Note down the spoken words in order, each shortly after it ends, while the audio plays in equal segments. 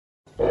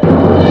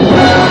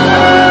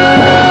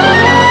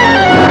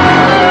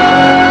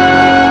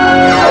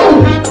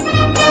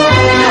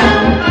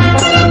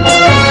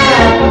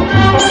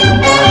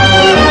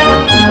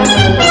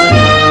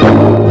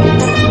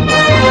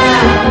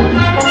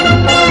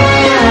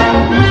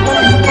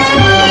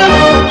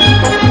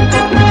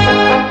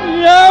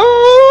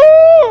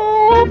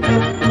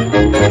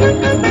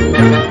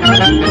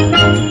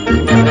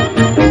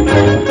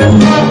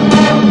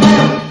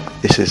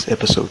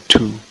episode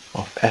 2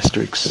 of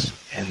Asterix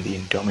and the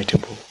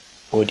Indomitable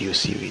audio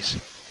series.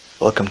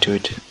 Welcome to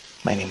it.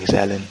 My name is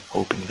Alan,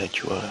 hoping that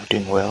you are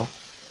doing well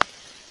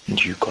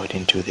and you got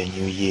into the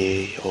new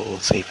year all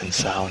safe and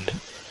sound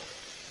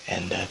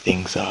and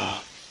things are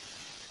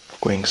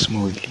going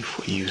smoothly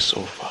for you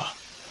so far.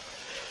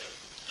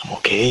 I'm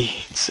okay.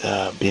 It's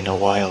been a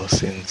while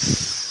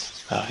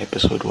since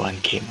episode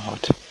 1 came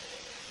out.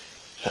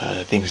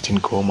 Things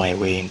didn't go my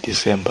way in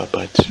December,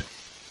 but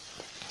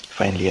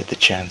finally had the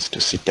chance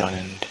to sit down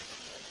and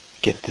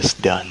get this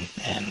done,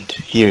 and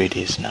here it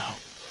is now.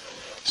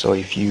 So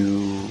if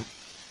you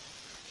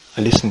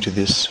are listening to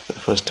this for the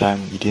first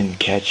time, you didn't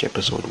catch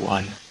episode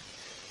 1,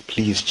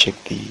 please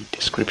check the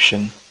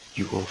description.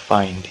 You will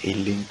find a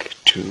link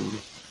to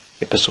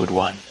episode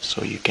 1,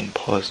 so you can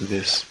pause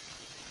this,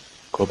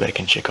 go back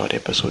and check out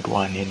episode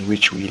 1, in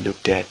which we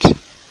looked at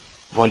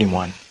volume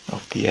 1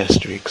 of the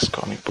Asterix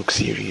comic book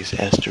series,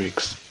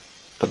 Asterix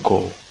the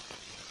Go.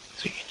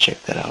 So you can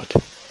check that out.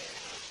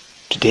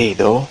 Today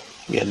though,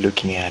 we are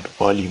looking at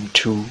volume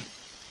 2,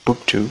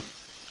 book 2,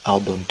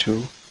 album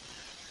 2,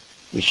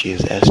 which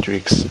is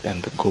Asterix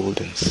and the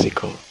Golden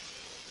Sickle.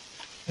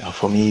 Now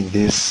for me,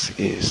 this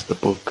is the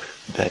book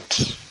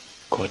that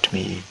got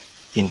me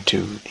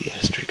into the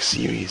Asterix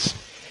series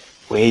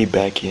way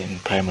back in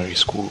primary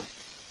school.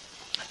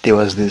 There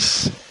was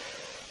this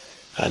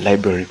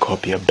library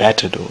copy, a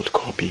battered old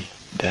copy,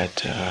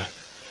 that a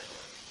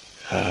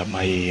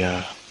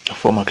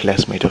former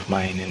classmate of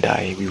mine and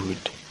I, we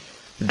would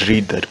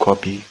read that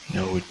copy.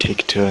 We'd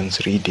take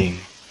turns reading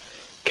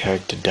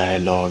character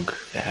dialogue,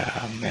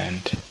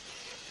 and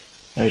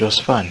it was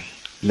fun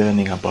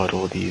learning about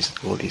all these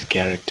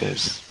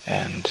characters.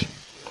 And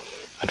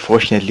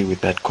unfortunately,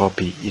 with that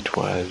copy, it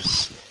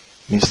was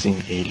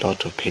missing a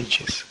lot of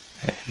pages,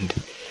 and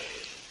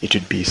it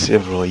would be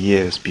several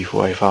years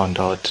before I found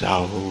out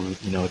how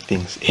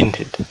things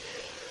ended.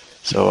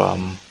 So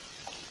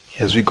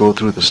as we go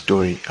through the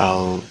story,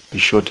 I'll be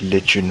sure to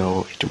let you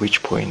know at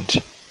which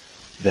point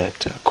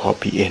that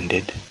copy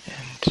ended,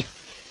 and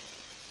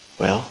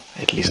well,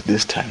 at least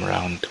this time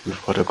around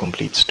we've got a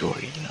complete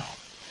story.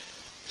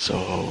 So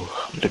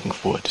I'm looking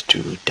forward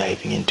to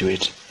diving into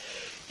it.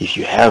 If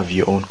you have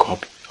your own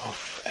copy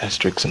of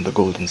Asterix and the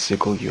Golden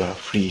Sickle, you are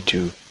free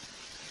to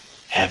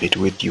have it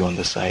with you on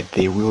the side.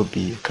 There will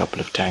be a couple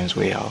of times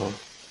where I'll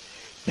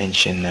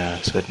mention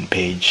a certain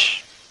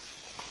page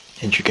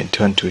and you can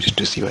turn to it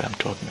to see what I'm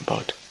talking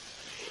about.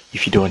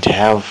 If you don't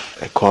have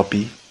a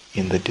copy,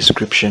 in the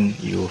description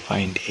you will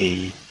find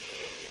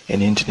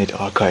an internet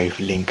archive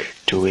link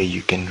to where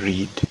you can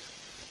read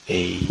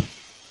a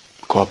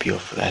copy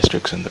of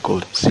Asterix and the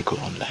Golden Sickle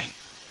online.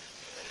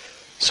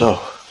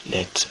 So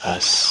let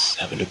us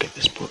have a look at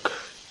this book.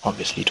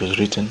 Obviously it was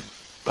written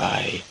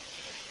by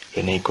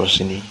René,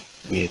 Goscinny,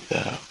 with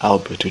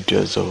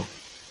Uderzo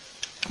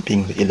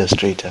being the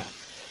illustrator.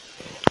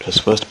 It was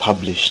first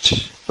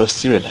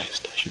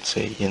serialized, I should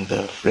say, in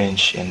the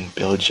French and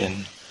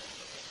Belgian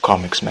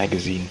comics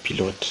magazine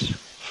Pilote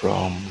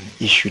from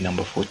issue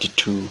number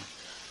 42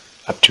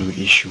 up to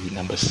issue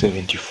number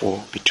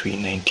 74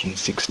 between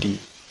 1960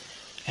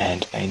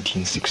 and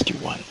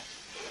 1961.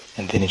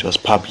 And then it was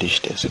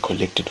published as a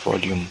collected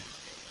volume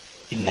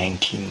in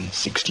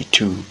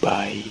 1962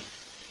 by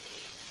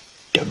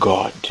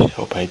Dargaud. I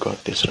hope I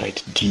got this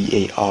right.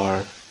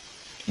 Dargaud.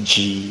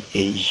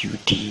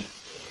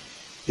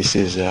 This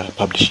is a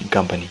publishing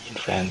company in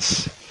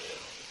France,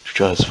 which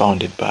was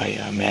founded by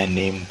a man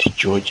named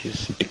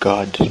Georges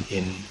Dargaud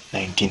in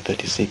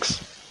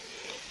 1936.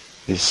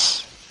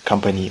 This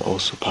company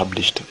also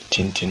published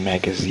Tintin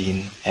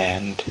magazine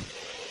and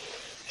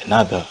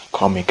another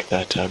comic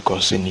that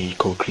Goscinny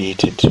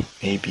co-created.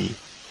 Maybe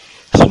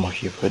some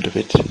of you have heard of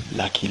it,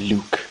 Lucky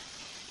Luke.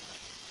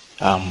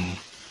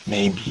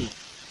 Maybe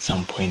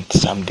some point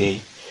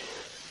someday,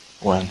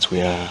 once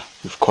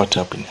we've caught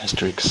up in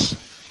Asterix,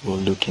 we'll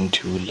look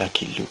into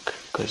Lucky Luke,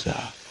 because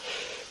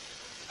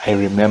I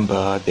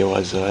remember there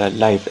was a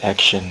live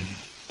action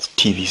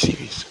TV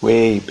series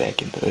way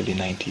back in the early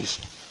 90s.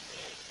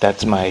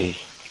 That's my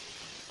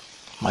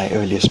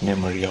earliest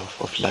memory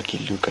of Lucky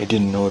Luke. I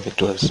didn't know that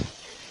it was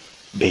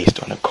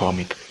based on a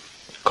comic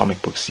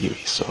book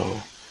series,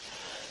 so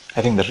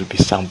I think that would be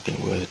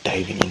something worth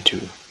diving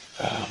into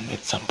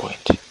at some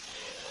point.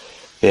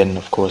 Then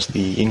of course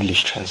the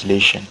English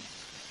translation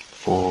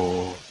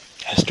for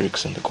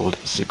Asterix and the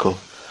Golden Sickle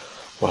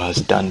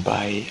was done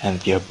by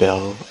Anthea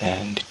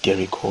and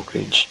Dereck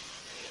Hockridge.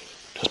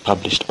 It was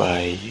published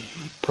by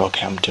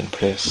Brockhampton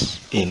Press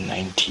in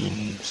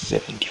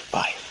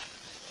 1975.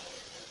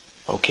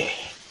 Okay,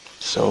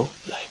 so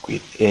like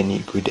with any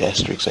good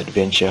Asterix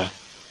adventure,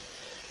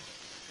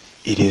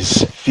 it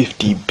is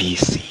 50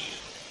 BC.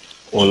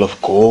 All of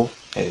Gaul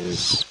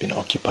has been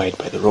occupied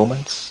by the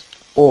Romans,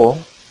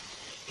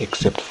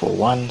 except for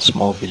one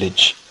small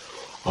village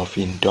of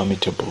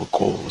indomitable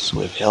Gauls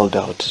who have held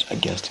out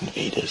against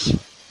invaders.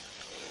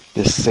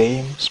 The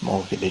same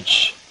small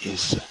village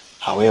is,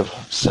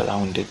 however,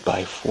 surrounded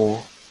by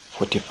 4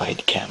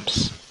 fortified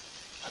camps: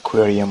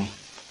 Aquarium,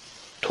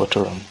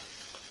 Totorum,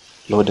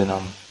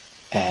 Laudanum,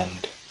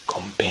 and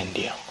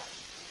compendium.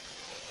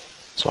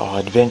 So our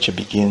adventure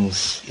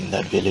begins in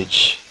that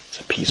village. It's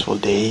a peaceful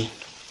day.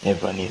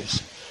 Everyone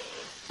is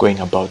going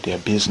about their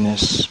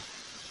business.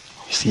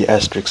 We see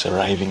Asterix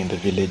arriving in the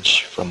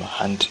village from a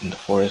hunt in the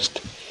forest.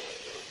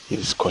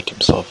 He's caught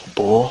himself a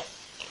boar.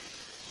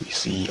 We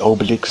see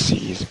Obelix.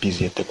 He is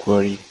busy at the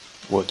quarry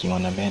working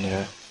on a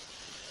manure.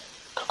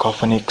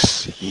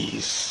 Cacophonix,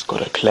 he's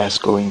got a class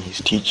going.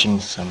 He's teaching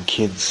some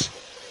kids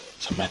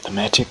some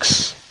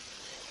mathematics.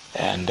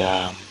 And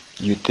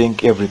you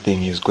think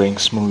everything is going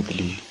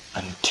smoothly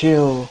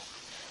until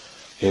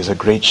there's a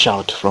great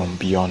shout from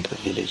beyond the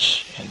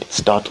village, and it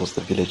startles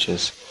the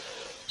villagers,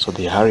 so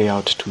they hurry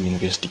out to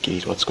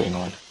investigate what's going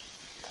on.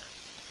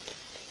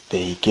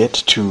 They get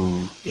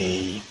to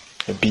a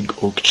big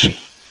oak tree.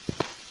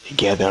 They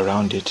gather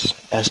around it.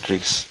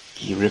 Asterix,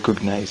 he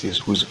recognizes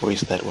whose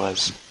voice that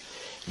was,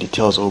 and he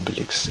tells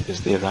Obelix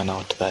as they run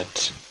out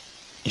that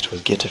it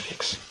was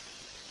Getafix.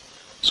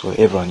 So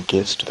everyone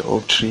gets to the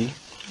oak tree,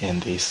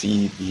 and they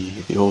see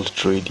the old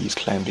druid. He's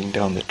climbing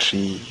down the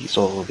tree. He's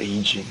all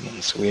raging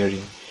and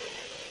swearing.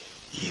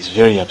 He's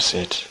very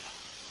upset.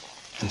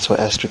 And so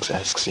Asterix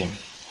asks him,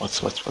 what's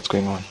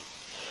going on?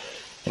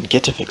 And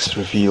Getafix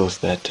reveals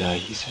that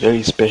his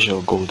very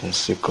special golden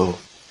sickle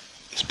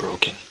is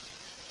broken.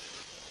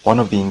 One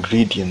of the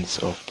ingredients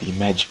of the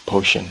magic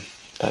potion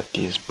that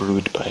is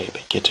brewed by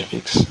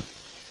Getafix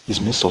is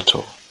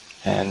mistletoe.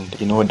 And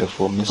in order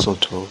for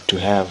mistletoe to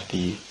have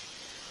the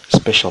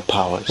special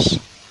powers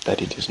that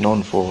it is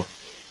known for,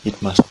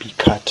 it must be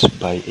cut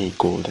by a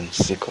golden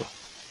sickle.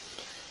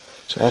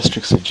 So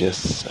Asterix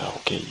suggests,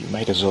 okay, you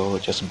might as well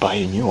just buy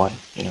a new one,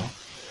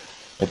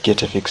 But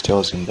Getafix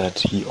tells him that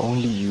he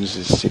only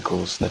uses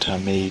sickles that are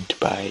made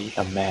by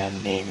a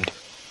man named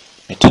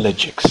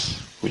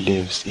Metallurgix, who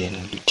lives in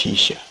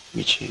Lutetia,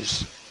 which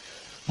is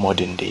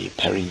modern-day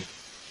Paris.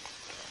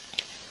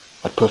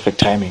 But perfect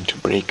timing to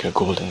break a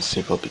golden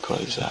sickle,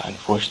 because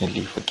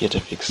unfortunately for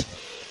Getafix,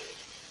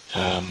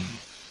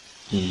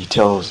 he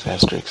tells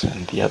Asterix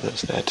and the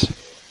others that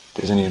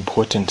there's an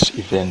important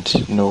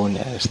event known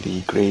as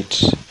the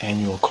Great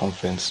Annual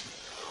Conference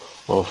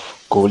of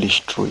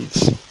Gaulish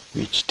Druids,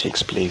 which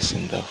takes place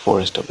in the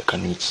Forest of the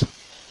Canuts,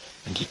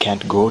 and he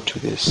can't go to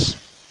this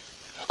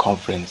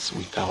conference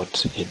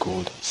without a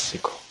golden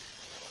sickle.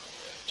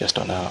 Just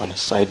on a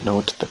side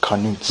note, the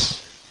Canuts,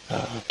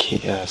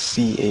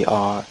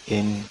 C-A-R-N-U-T-E-S,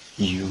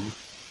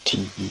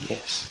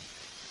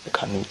 the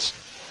Canuts,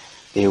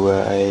 they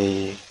were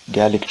a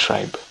Gallic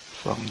tribe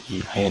from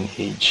the Iron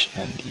Age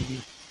and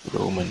the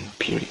Roman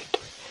period.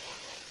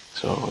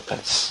 So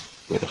that's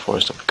where the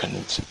Forest of the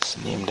Canuts is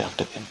named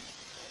after them.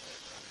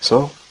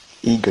 So,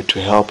 eager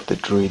to help the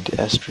druid,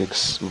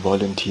 Asterix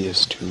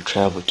volunteers to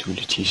travel to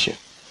Lutetia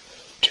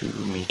to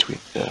meet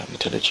with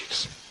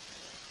Metallurgix.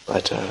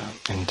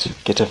 And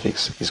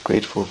Getafix is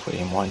grateful for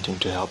him wanting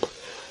to help,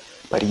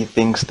 but he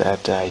thinks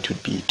that it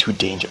would be too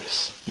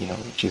dangerous,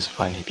 which is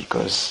funny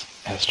because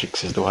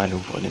Asterix is the one who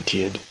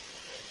volunteered.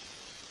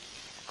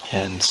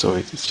 And so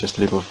it's just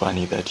a little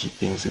funny that he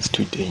thinks it's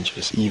too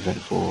dangerous even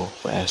for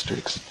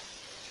Asterix.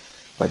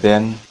 But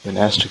then when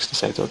Asterix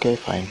decides, okay,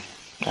 fine,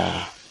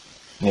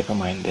 never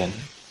mind then,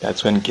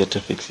 that's when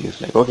Getafix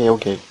is like,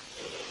 okay,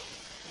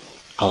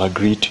 I'll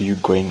agree to you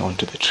going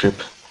onto the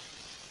trip,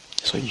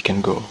 so you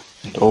can go.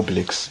 And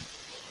Obelix,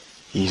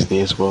 he's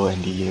there as well,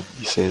 and he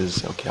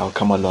says, okay, I'll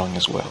come along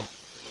as well.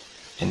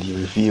 And he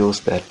reveals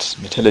that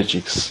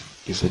Metallurgix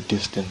is a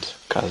distant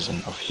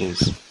cousin of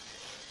his.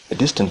 A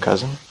distant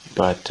cousin,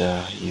 but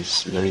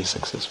he's very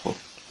successful,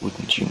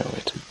 wouldn't you know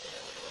it.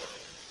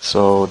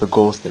 So the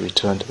goal is they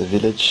return to the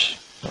village,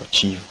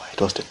 achieve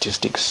vital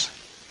statistics.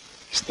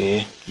 He's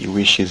there, he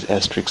wishes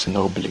Asterix and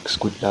Obelix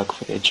good luck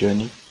for their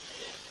journey.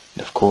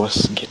 And of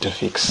course,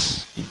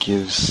 Getafix, he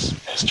gives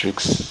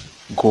Asterix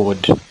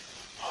gourd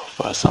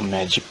of some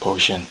magic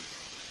potion.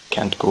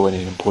 Can't go on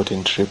an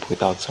important trip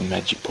without some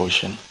magic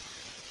potion.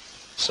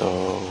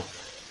 So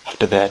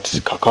after that,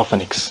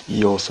 Cacophonix,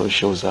 he also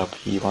shows up.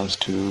 He wants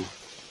to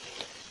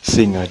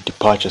sing a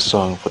departure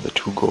song for the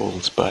two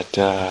ghouls, but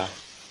the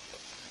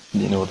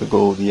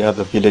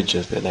other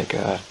villagers, they're like,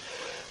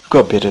 we've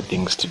got better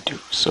things to do.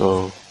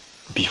 So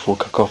before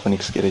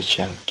Cacophonix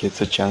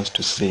gets a chance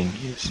to sing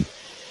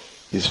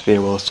his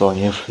farewell song,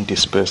 everyone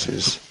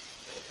disperses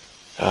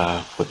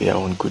for their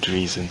own good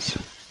reasons.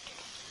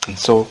 And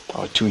so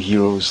our two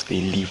heroes, they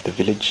leave the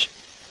village,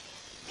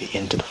 they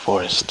enter the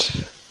forest,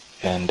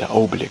 and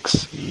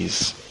Obelix,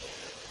 he's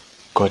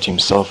got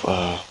himself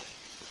a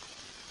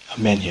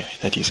menhir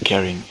that he's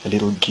carrying, a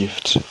little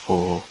gift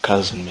for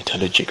cousin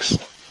Metallurgix,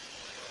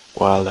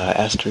 while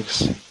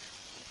Asterix,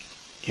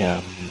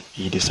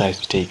 he decides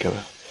to take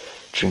a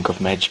drink of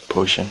magic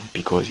potion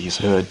because he's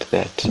heard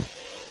that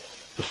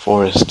the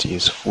forest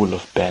is full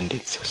of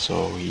bandits,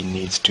 so he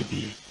needs to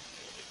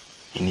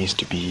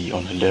be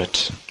on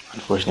alert.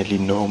 Unfortunately,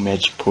 no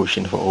magic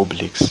potion for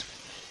Obelix.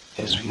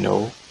 As we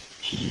know,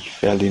 he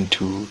fell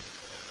into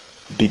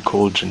a big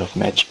cauldron of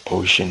magic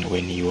potion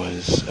when he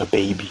was a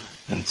baby,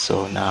 and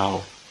so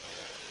now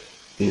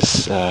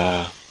this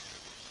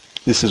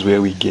This is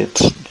where we get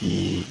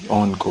the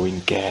ongoing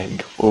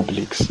gag of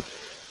Obelix.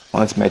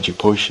 Once magic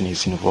potion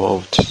is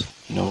involved,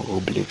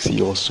 Obelix,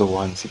 he also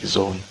wants his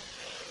own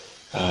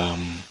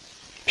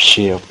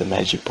share of the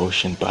magic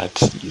potion, but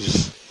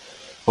he's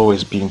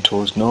always being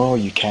told, no,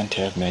 you can't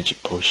have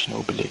magic potion,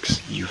 Obelix.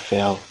 You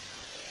fell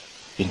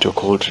into a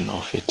cauldron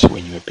of it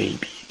when you were a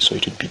baby, so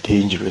it would be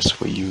dangerous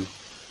for you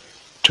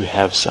to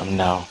have some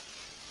now.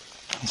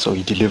 So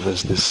he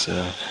delivers this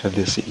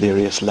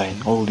hilarious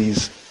line, all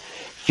these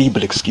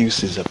feeble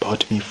excuses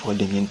about me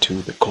falling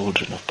into the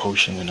cauldron of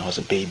potion when I was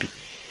a baby,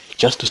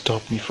 just to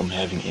stop me from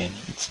having any.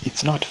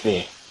 It's not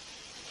fair.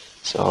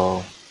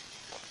 So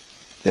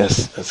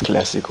that's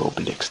classic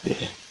Obelix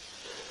there.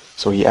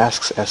 So he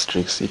asks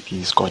Asterix if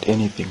he's got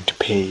anything to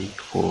pay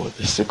for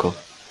the sickle.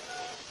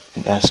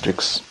 And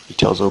Asterix, he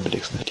tells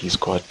Obelix that he's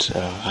got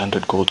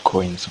 100 gold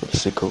coins for the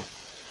sickle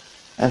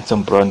and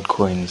some bronze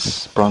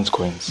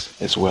coins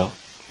as well,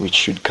 which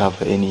should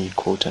cover any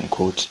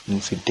quote-unquote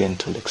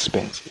incidental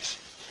expenses.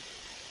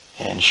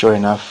 And sure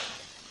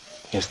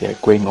enough, as they're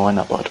going on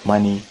about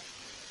money,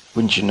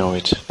 wouldn't you know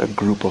it, a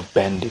group of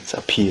bandits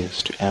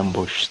appears to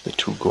ambush the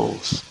two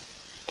ghouls.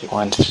 They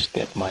want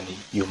that money,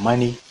 your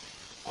money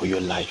or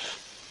your life.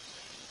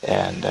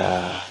 And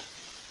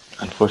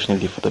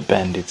unfortunately for the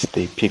bandits,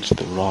 they picked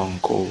the wrong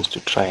ghouls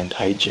to try and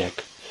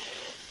hijack,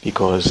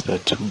 because the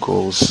two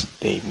ghouls,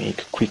 they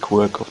make quick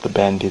work of the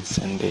bandits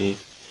and they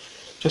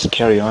just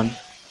carry on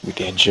with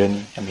their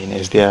journey. I mean,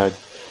 as they are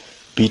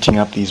beating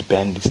up these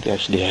bandits, they're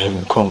actually having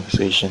a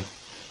conversation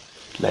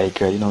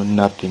like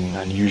nothing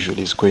unusual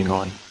is going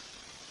on.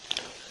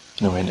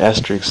 And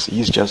Asterix,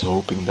 he's just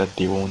hoping that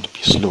they won't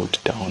be slowed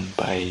down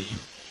by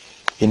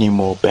any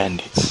more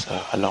bandits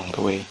along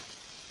the way.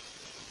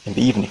 In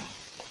the evening,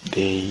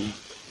 they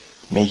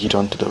make it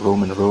onto the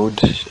Roman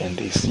road and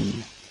they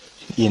see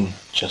an inn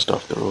just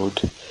off the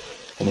road,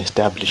 an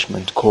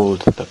establishment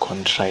called the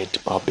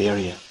Contrite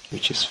Barbarian,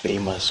 which is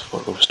famous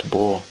for roast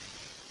boar.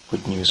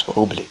 Good news for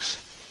Obelix.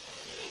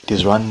 It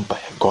is run by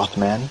a goth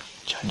man,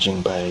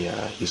 judging by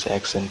his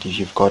accent. If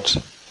you've got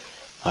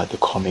the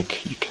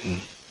comic, you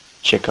can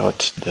check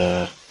out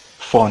the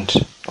font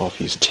of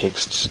his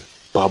text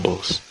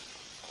bubbles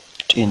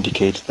to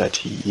indicate that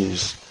he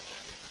is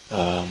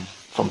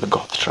from the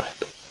goth tribe.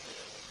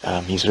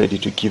 He's ready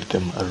to give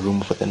them a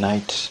room for the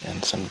night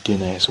and some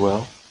dinner as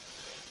well.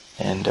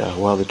 And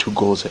while the two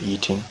ghouls are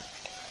eating,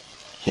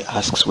 he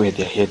asks where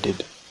they're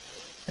headed,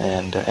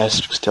 and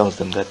Asterix tells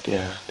them that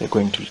they're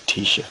going to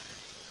Letitia.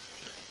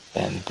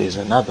 And there's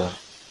another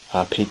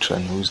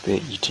patron who's there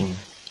eating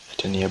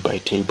at a nearby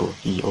table.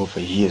 He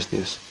overhears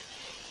this.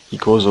 He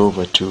goes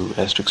over to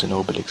Asterix and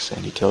Obelix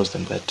and he tells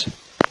them that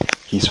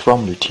he's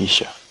from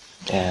Letitia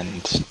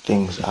and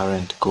things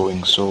aren't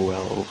going so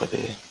well over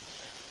there.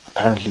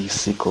 Apparently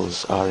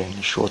sickles are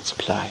in short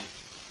supply.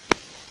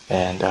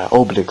 And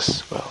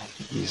Obelix, well,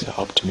 he's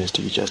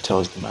optimistic. He just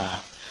tells them,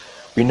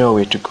 we know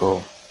where to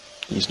go.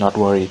 He's not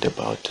worried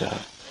about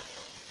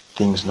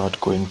things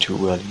not going too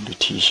well in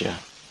Letitia.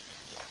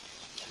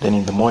 Then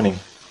in the morning,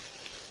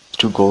 the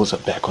two ghouls are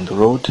back on the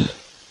road.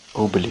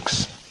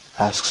 Obelix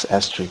asks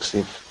Asterix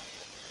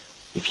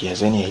if he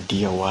has any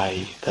idea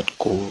why that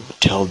ghoul would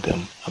tell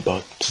them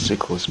about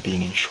sickles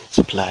being in short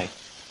supply.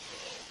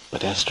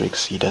 But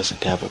Asterix, he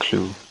doesn't have a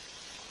clue.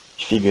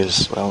 He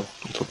figures, well,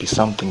 it'll be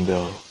something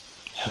they'll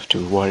have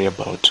to worry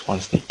about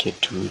once they get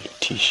to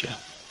Letitia.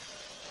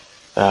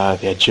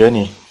 Their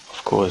journey,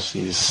 of course,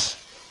 is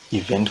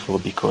eventful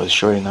because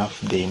sure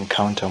enough, they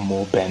encounter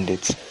more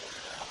bandits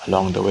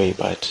along the way,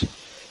 but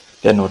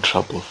they're no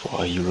trouble for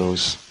our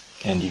heroes.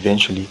 And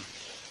eventually,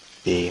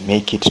 they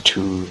make it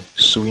to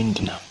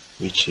Swindon,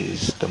 which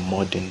is the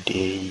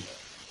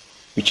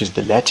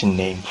Latin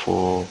name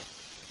for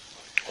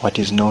what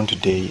is known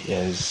today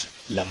as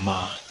Le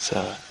Mans.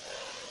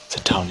 It's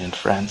a town in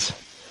France.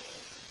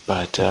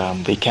 But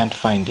they can't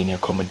find any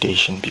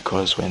accommodation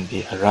because when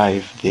they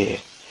arrive there,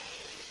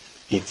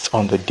 it's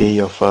on the day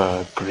of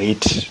a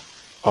great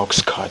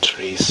ox cart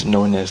race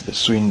known as the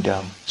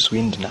Swindon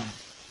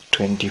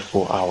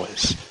 24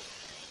 hours,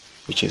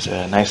 which is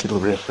a nice little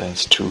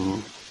reference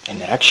to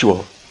an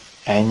actual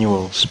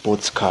annual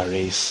sports car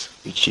race,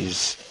 which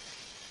is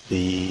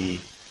the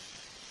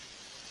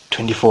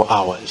 24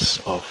 hours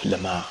of Le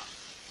Mans.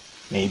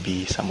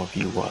 Maybe some of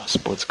you who are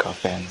sports car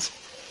fans,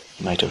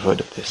 you might have heard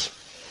of this.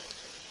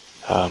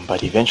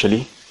 But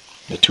eventually,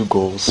 the two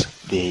ghouls,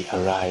 they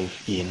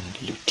arrive in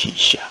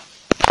Letitia.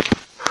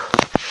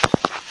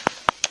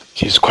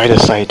 It is quite a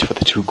sight for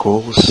the two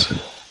ghouls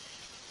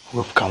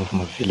who have come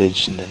from a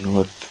village in the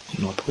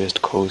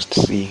northwest coast,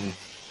 seeing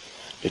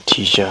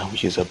Letitia,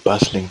 which is a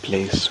bustling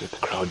place with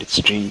crowded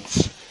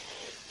streets,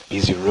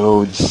 busy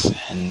roads,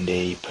 and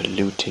a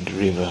polluted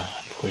river.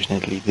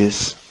 Unfortunately,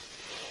 this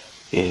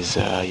is,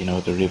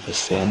 the River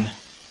Seine.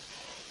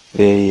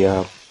 They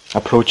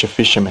approach a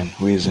fisherman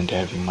who isn't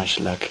having much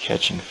luck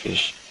catching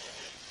fish.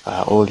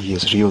 All he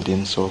has reeled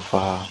in so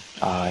far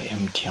are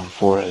empty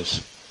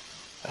amphoras.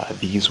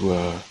 These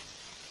were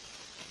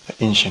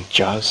ancient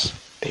jars.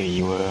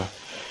 They were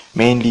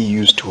mainly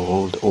used to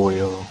hold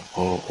oil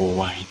or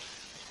wine.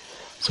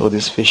 So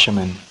this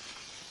fisherman,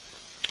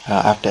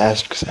 after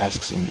Asterix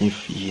asks him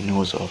if he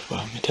knows of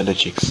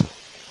Metallurgic's,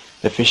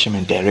 the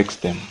fisherman directs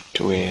them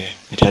to where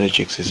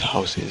Metallurgic's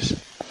house is.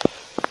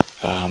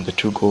 The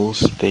two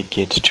ghouls, they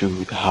get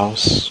to the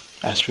house.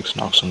 Asterix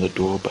knocks on the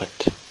door,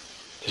 but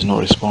there's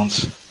no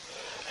response.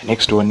 A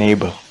next door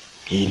neighbor,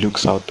 he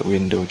looks out the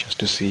window just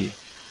to see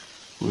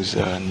who's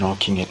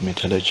knocking at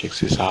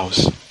Metallurgic's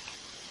house.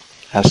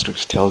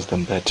 Asterix tells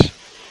them that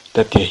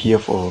they're here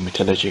for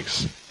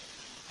Metallurgic's,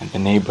 and the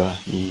neighbor,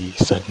 he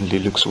suddenly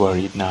looks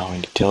worried now,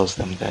 and he tells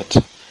them that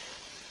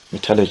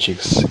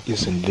Metallurgic's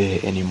isn't there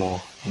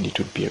anymore, and it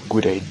would be a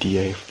good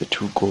idea if the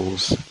two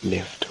ghouls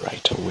left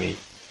right away.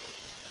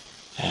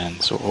 And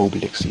so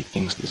Obelix, he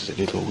thinks this is a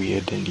little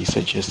weird, and he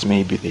suggests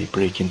maybe they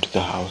break into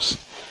the house.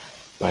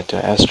 But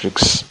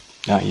Asterix,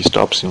 he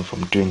stops him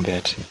from doing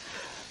that,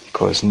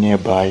 because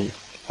nearby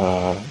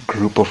a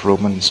group of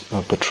Roman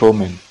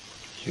patrolmen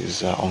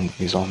is on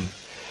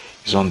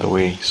the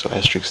way. So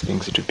Asterix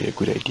thinks it would be a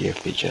good idea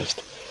if they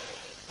just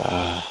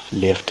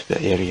left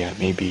the area,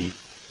 maybe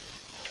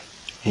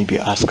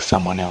ask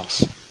someone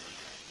else.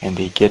 And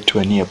they get to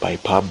a nearby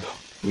pub,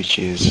 which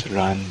is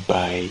run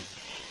by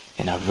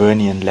an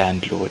Avernian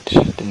landlord.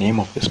 The name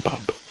of this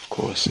pub, of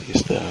course,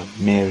 is the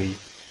Mary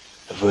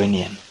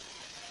Avernian.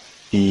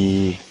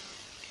 The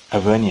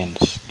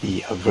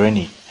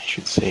Averni, I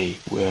should say,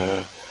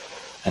 were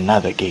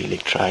another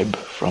Gaelic tribe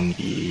from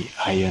the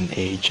Iron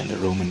Age and the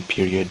Roman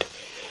period,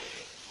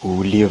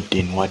 who lived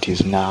in what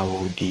is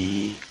now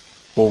the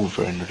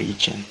Auvergne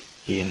region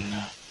in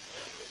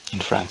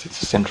France.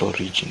 It's a central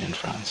region in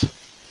France.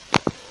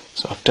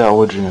 So after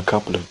ordering a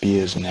couple of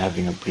beers and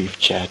having a brief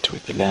chat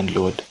with the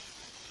landlord,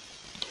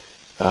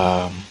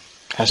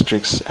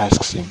 Asterix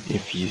asks him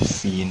if he's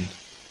seen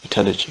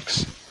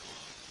Metallurgic's.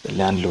 The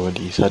landlord,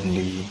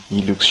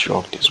 he looks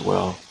shocked as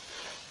well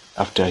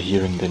after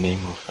hearing the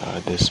name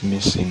of this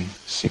missing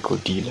sickle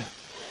dealer,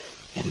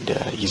 and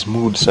his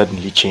mood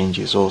suddenly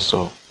changes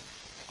also.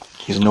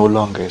 He's no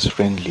longer as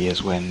friendly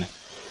as when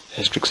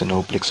Asterix and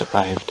Obelix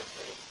arrived,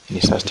 and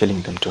he starts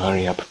telling them to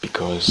hurry up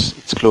because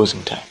it's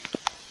closing time.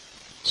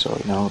 So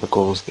the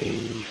ghouls, they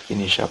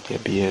finish up their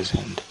beers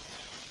and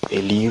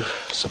they leave,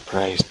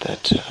 surprised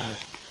that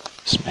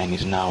this man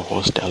is now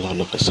hostile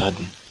all of a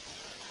sudden.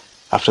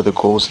 After the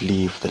ghouls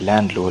leave, the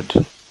landlord,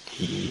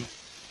 he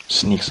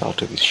sneaks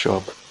out of his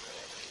shop.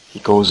 He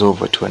goes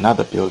over to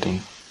another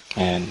building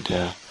and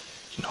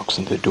he knocks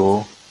on the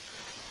door.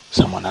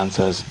 Someone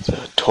answers. It's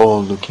a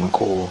tall-looking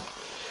ghoul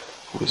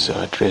who's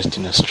dressed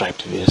in a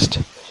striped vest.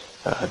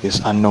 This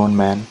unknown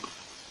man,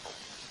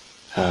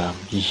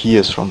 he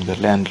hears from the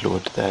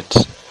landlord that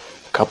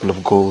a couple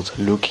of ghouls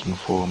are looking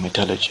for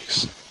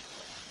Metallurgic's.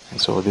 And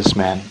so this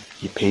man,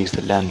 he pays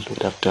the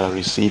landlord after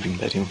receiving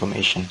that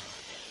information,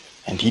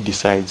 and he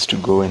decides to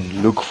go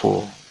and look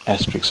for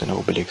Asterix and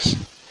Obelix.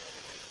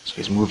 So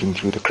he's moving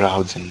through the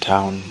crowds in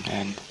town,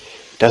 and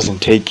it doesn't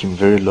take him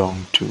very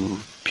long to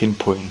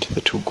pinpoint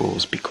the two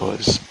ghouls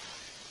because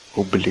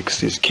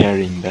Obelix is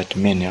carrying that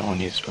mene on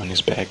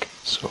his back.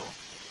 So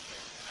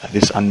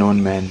this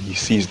unknown man, he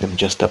sees them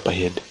just up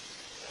ahead.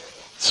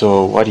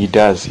 So what he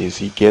does is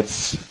he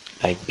gets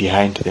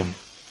behind them,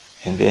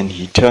 and then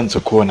he turns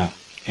a corner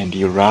and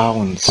he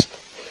rounds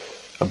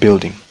a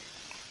building,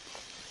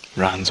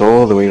 runs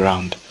all the way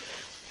around,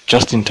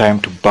 just in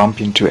time to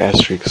bump into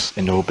Asterix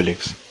and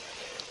Obelix.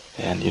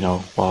 And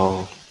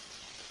while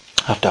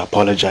after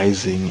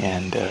apologizing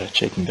and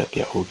checking that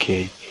they're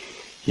okay,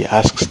 he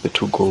asks the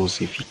two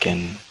ghouls if he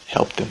can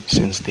help them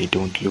since they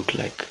don't look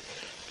like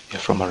they're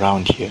from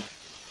around here.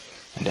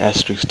 And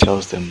Asterix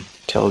tells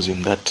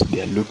him that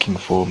they're looking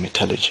for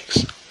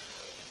Metallurgic's,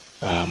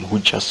 who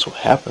just so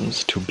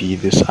happens to be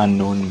this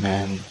unknown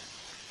man's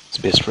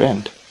best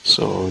friend.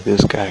 So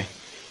this guy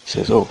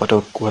says, "Oh,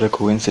 what a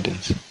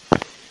coincidence."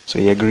 So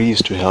he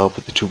agrees to help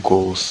the two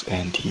ghouls,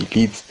 and he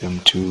leads them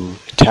to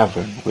a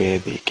tavern where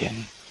they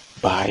can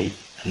buy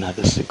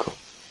another sickle.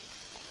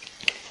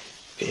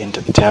 They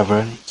enter the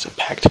tavern. It's a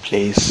packed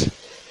place.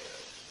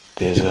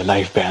 There's a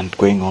live band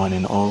going on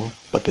and all,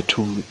 but the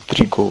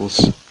three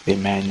ghouls, they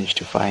manage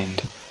to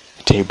find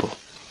a table.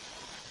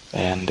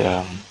 And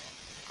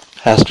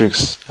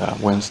Asterix,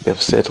 once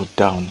they've settled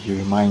down, he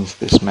reminds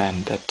this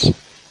man that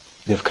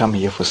they've come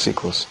here for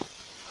sickles.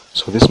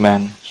 So this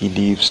man, he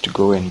leaves to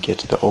go and get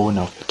the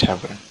owner of the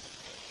tavern.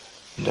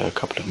 And a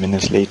couple of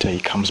minutes later, he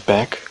comes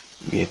back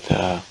with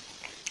a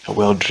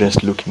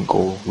well-dressed looking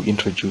ghoul who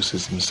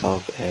introduces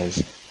himself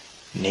as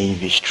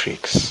Knavish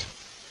Tricks.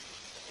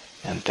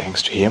 And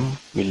thanks to him,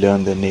 we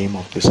learn the name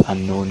of this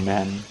unknown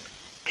man,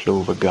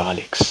 Clover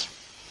Garlics.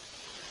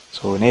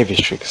 So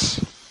Knavish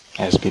Tricks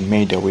has been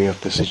made aware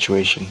of the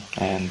situation,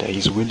 and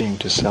he's willing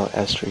to sell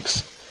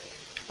Asterix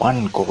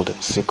one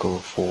golden sickle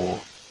for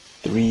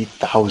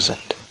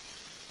 3,000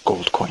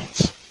 gold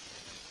coins.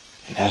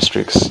 And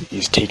Asterix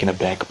is taken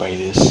aback by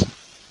this.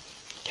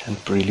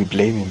 Can't really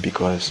blame him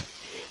because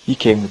he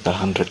came with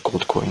 100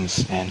 gold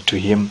coins, and to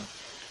him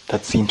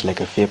that seemed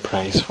like a fair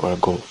price for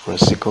a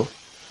sickle,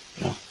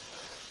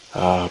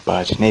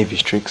 But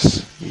Knavish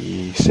Tricks,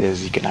 he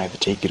says he can either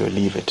take it or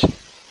leave it.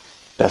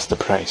 that's the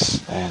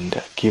price.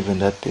 And given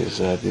that there's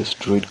this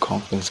druid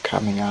conference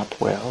coming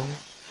up, well,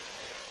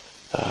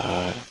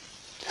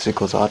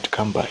 Sickle's hard to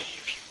come by.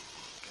 If you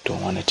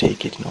don't want to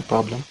take it, no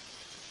problem.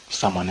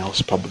 Someone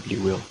else probably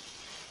will.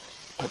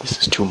 But this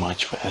is too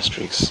much for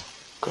Asterix,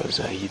 because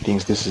he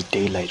thinks this is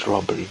daylight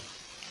robbery.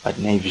 But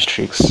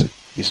Navystrix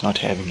is not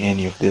having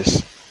any of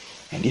this,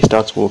 and he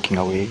starts walking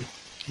away.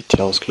 He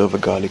tells Clover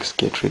Garlics,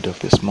 get rid of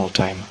this small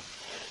timer.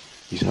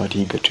 He's not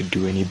eager to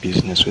do any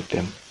business with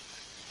them.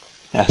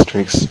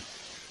 Asterix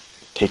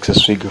takes a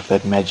swig of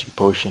that magic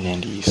potion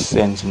and he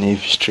sends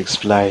Navystrix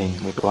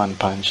flying with one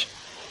punch.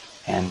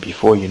 And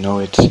before you know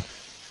it,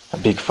 a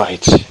big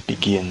fight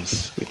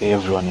begins with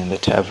everyone in the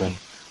tavern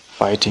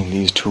fighting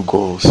these two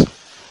ghouls.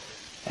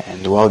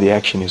 And while the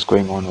action is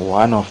going on,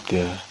 one of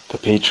the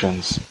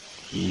patrons,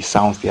 he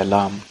sounds the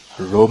alarm.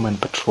 A Roman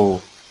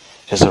patrol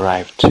has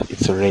arrived.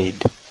 It's a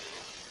raid.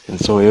 And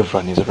so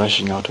everyone is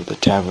rushing out of the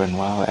tavern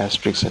while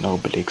Asterix and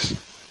Obelix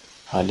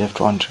are left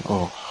wondering,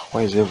 oh,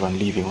 why is everyone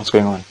leaving? What's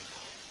going on?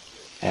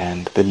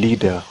 And the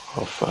leader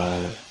of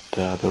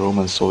the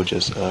Roman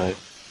soldiers,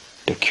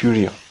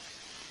 Decurion,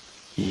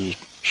 he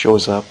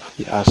shows up.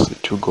 He asks the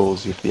two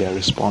ghouls if they are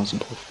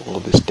responsible for all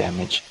this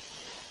damage.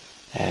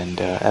 And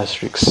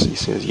Asterix, he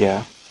says,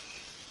 yeah,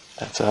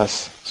 that's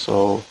us.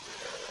 So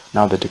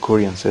now the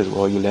Decurion says,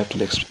 well, you'll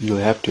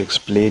have to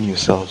explain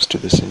yourselves to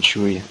the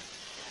centurion.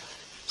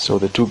 So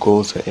the two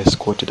ghouls are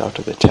escorted out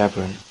of the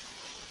tavern,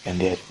 and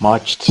they had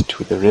marched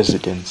to the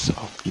residence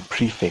of the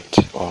prefect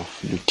of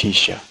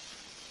Lutetia.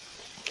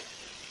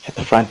 At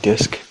the front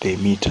desk, they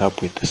meet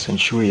up with the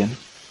centurion,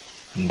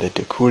 and the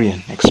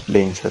Decurion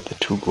explains that the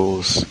two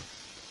ghouls,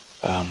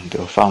 they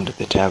were found at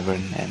the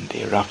tavern, and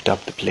they roughed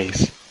up the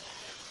place.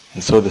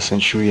 And so the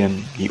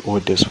centurion, he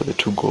orders for the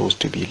two ghouls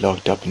to be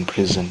locked up in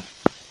prison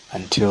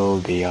until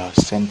they are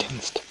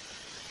sentenced.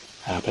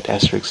 But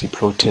Asterix, he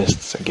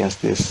protests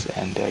against this,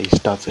 and he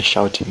starts a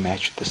shouting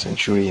match with the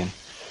centurion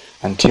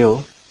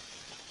until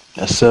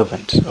a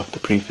servant of the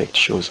prefect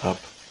shows up,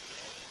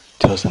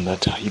 tells them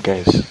that, you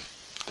guys,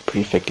 the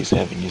prefect is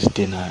having his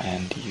dinner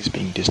and he's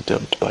being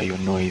disturbed by your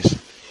noise.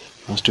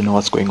 He wants to know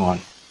what's going on.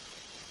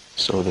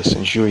 So the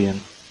centurion,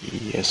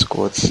 he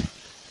escorts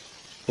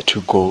the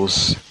two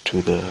ghouls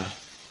to the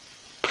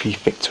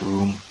prefect's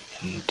room,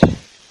 and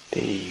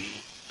they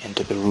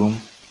enter the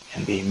room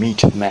and they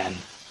meet a man,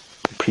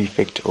 the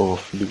prefect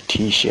of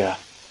Lutetia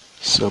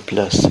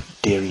Surplus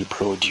Dairy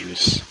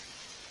Produce,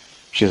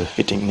 which is a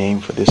fitting name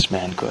for this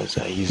man, because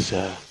he's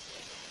a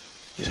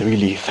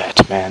really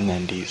fat man,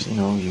 and he's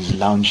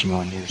lounging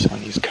on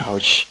his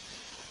couch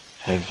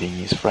having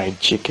his fried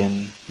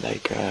chicken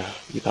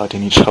without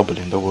any trouble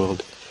in the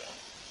world.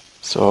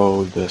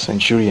 So the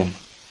centurion,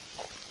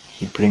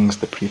 he brings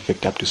the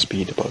prefect up to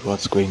speed about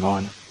what's going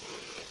on,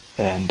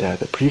 and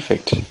the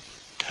prefect,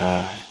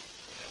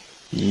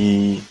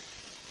 he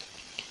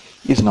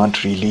is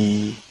not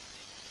really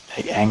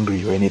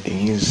angry or anything.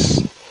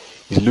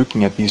 He's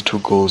looking at these two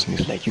ghouls and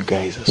he's like, you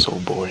guys are so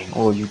boring.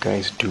 All you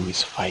guys do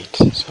is fight.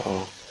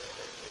 So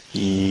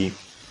he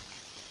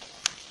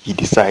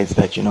decides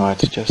that, you know what,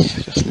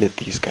 just let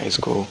these guys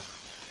go.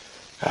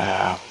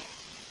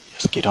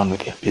 Just get on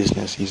with their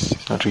business.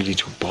 He's not really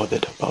too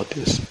bothered about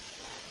this.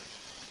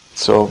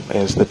 So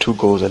as the two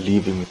ghouls are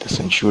leaving with the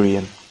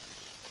centurion,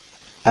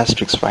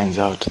 Asterix finds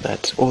out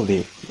that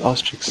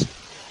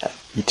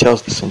he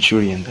tells the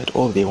centurion that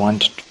all they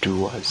wanted to do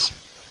was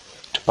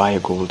to buy a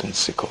golden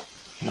sickle,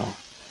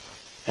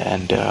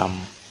 And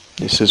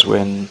this is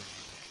when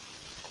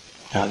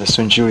the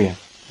centurion,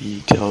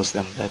 he tells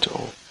them that,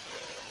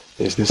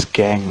 there's this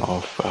gang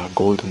of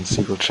golden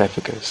sickle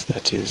traffickers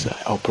that is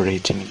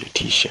operating in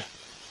Lutetia.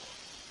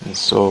 And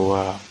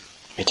so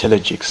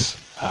Metallurgix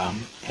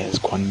has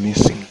gone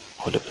missing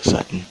all of a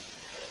sudden.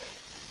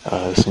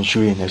 The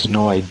centurion has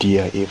no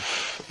idea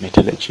if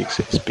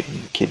Metallurgix has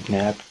been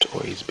kidnapped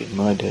or he's been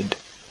murdered.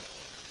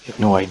 They have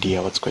no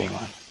idea what's going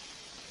on.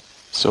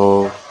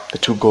 So the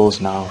two ghouls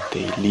now,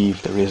 they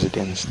leave the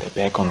residence, they're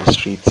back on the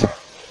streets,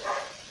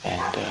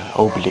 and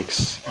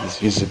Obelix is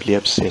visibly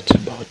upset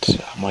about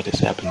what has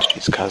happened to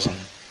his cousin.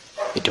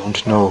 They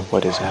don't know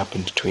what has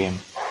happened to him.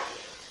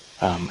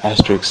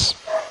 Asterix,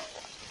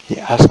 he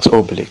asks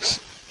Obelix,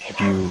 have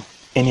you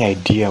any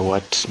idea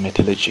what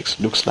Metallurgix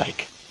looks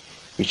like?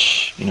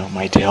 Which,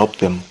 might help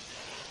them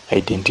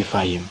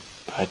identify him.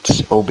 But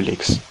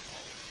Obelix,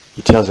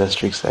 he tells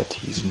Asterix that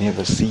he's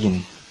never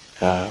seen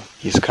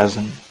his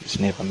cousin, he's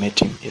never met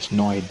him, he has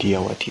no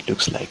idea what he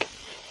looks like.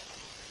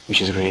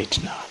 Which is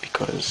great now,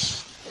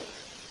 because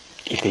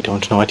if they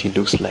don't know what he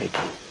looks like,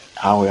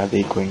 how are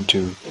they going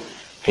to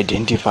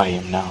identify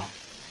him now?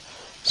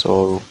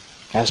 So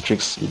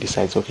Asterix, he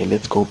decides, okay,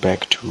 let's go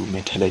back to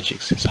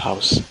Metallurgix's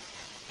house.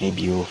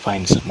 Maybe we'll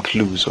find some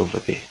clues over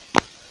there.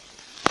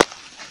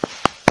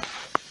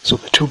 So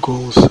the two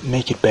ghouls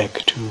make it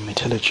back to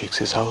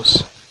Metallurgix's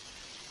house,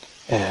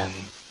 and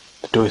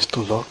the door is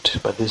still locked,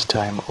 but this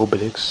time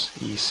Obelix,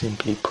 he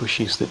simply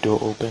pushes the door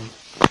open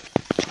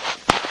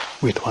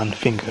with one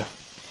finger.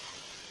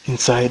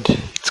 Inside,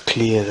 it's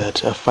clear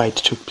that a fight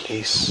took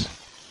place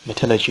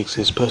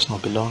Metallurgic's personal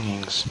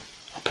belongings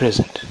are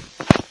present,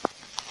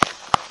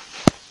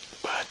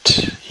 but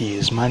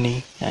his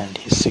money and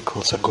his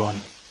sickles are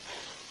gone.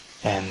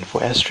 And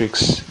for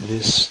Asterix,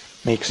 this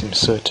makes him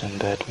certain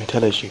that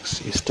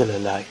Metallurgix is still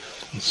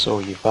alive, and so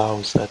he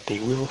vows that they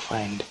will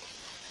find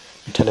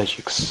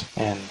Metallurgix,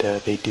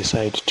 and they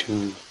decide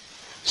to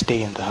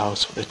stay in the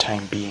house for the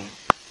time being.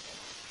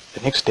 The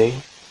next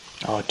day,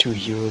 our two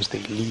heroes,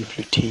 they leave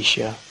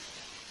Lutetia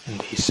and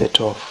they set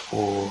off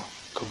for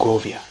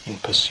Gergovia in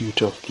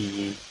pursuit of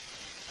the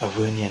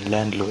Avernian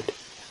landlord.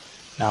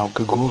 Now,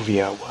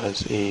 Gergovia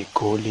was a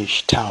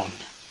Gaulish town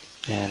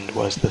and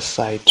was the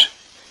site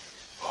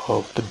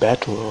of the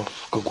Battle of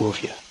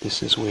Gergovia.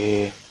 This is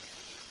where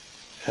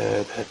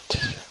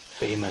that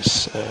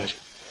famous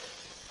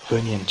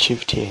Avernian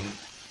chieftain,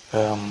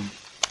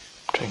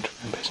 trying to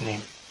remember his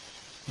name,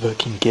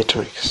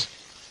 Vercingetorix.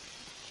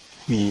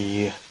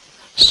 We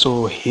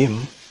saw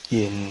him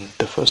in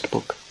the first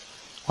book,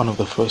 one of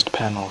the first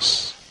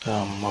panels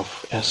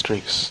of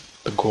Asterix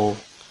the Gaul.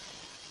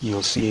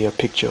 You'll see a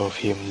picture of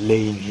him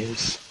laying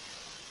his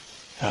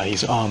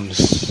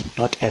arms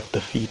not at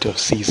the feet of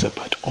Caesar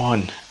but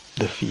on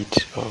the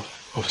feet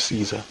of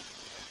Caesar.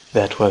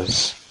 That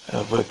was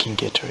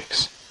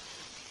Vercingetorix.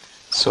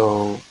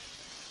 So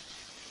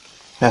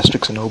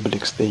Asterix and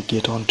Obelix, they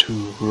get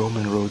onto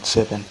Roman Road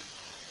 7,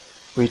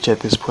 which at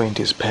this point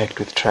is packed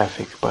with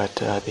traffic, but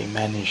they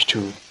manage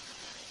to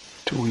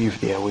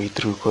weave their way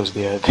through because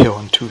they're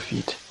on 2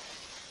 feet.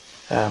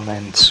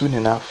 And soon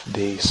enough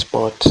they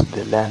spot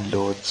the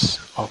landlord's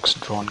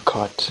ox-drawn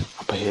cart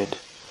up ahead,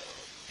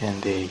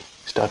 and they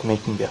start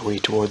making their way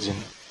towards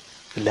him.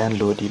 The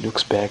landlord, he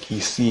looks back, he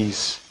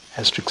sees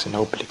Asterix and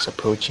Obelix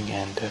approaching,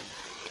 and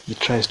he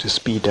tries to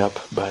speed up,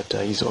 but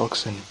his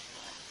oxen,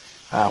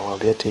 well,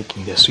 they're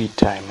taking their sweet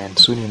time, and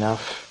soon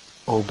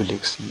enough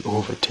Obelix, he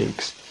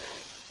overtakes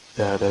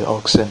the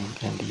oxen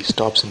and he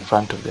stops in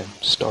front of them,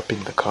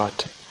 stopping the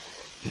cart.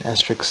 And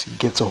Asterix, he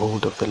gets a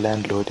hold of the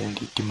landlord and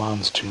he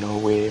demands to know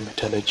where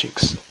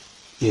Metallurgix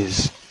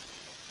is.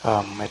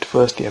 At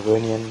first the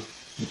Avernian,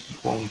 he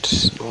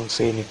won't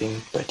say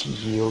anything, but he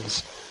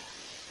yields,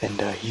 and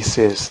he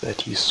says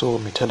that he saw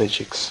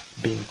Metallurgix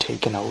being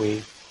taken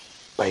away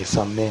by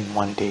some men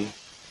one day.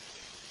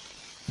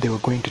 They were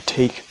going to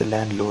take the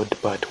landlord,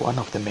 but one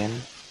of the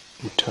men,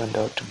 who turned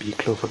out to be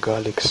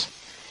Clovergarlix,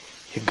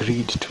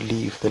 agreed to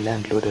leave the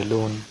landlord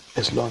alone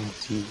as long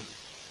as he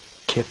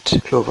kept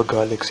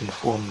Clovergarlix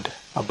informed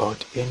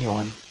about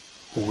anyone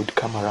who would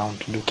come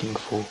around looking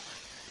for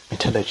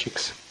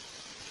Metallurgix.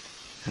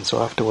 And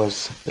so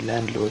afterwards, the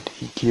landlord,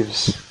 he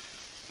gives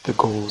the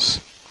Gauls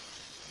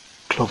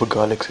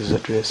Clovergarlix's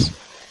address,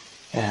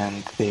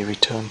 and they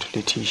return to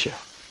Lutetia.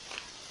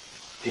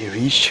 They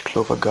reach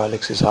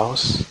Clovergarlix's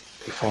house.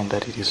 They find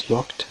that it is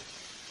locked.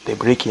 They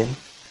break in.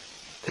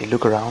 They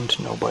look around.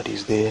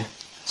 Nobody's there.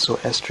 So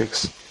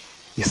Asterix,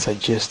 he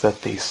suggests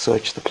that they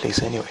search the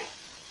place anyway.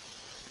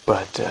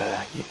 But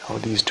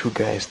these two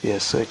guys, their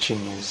searching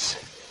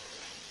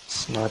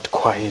it's not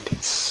quiet.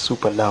 It's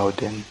super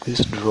loud, and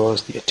this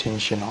draws the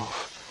attention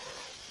of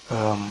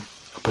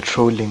a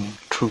patrolling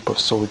troop of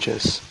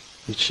soldiers,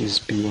 which is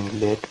being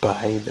led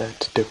by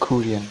that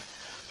decurion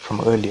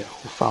from earlier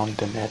who found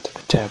them at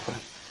the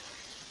tavern.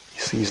 He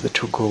sees the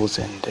two Gauls,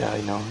 and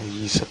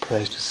he's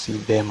surprised to see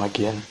them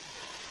again,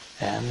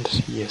 and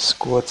he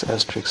escorts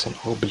Asterix and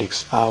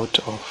Obelix out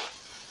of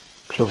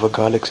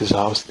Clovergarlix's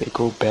house. They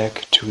go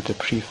back to the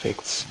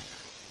prefect's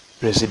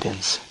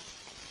residence,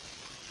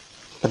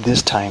 but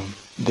this time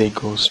they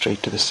go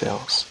straight to the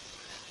cells.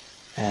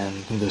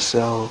 And in the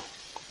cell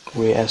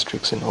where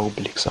Asterix and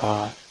Obelix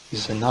are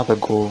is another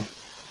Gaul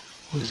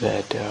who's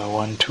had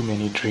one too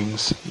many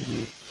drinks.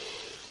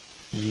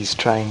 He's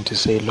trying to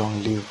say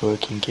long live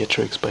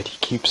Vercingetorix, but he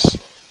keeps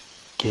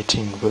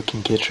getting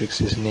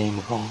Vercingetorix's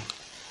name wrong.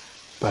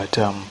 But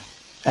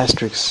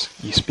Asterix,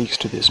 he speaks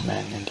to this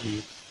man and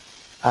he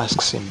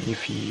asks him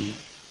if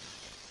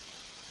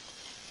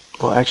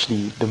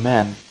the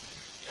man,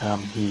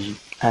 he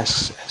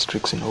asks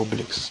Asterix and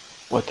Obelix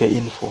what they're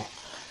in for,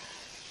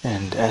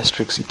 and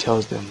Asterix, he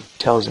tells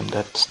him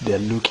that they're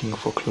looking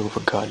for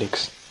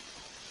Clovergarlix.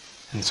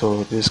 And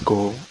so this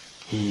Gaul,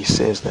 he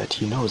says that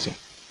he knows him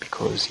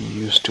because he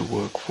used to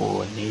work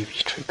for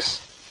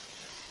Navitrix,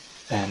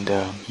 and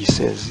he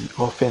says he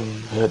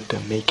often heard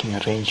them making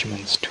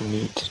arrangements to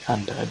meet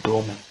under a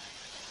dolmen.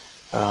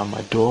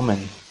 A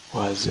dolmen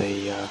was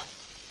a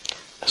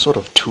sort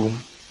of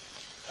tomb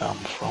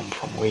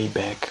from way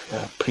back,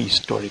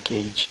 prehistoric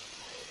age.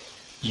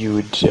 You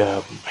would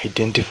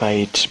identify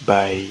it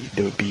by,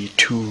 there would be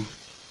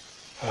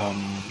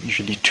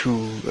usually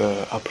two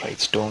upright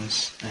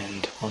stones,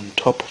 and on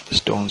top of the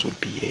stones would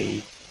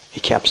be a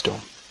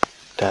capstone.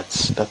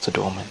 That's a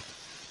dolmen.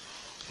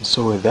 And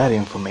so with that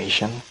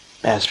information,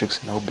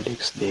 Asterix and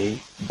Obelix,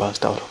 they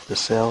burst out of the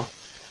cell,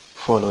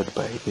 followed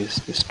by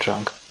this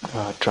drunk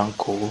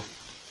Gaul.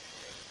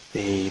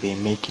 They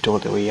make it all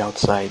the way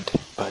outside,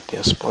 but they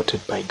are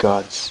spotted by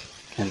guards,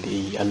 and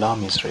the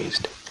alarm is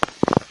raised.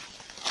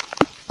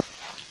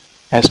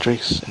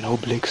 Asterix and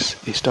Obelix,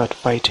 they start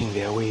fighting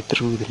their way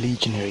through the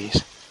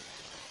legionaries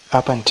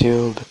up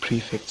until the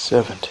prefect's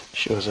servant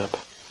shows up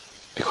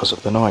because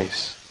of the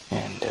noise.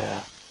 And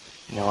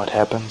you know what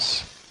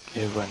happens?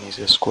 Everyone is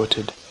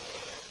escorted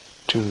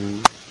to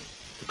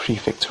the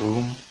prefect's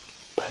room,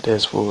 but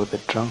as for the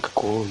drunk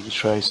Gaul, he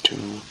tries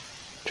to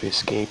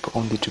escape,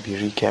 only to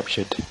be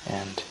recaptured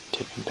and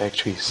taken back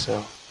to his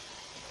cell.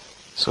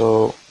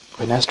 So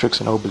when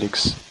Asterix and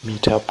Obelix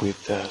meet up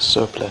with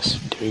surplus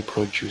dairy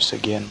produce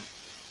again,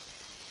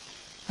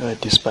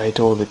 despite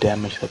all the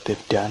damage that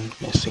they've done,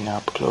 messing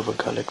up Clover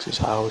Galaxy's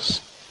house,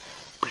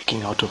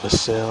 breaking out of a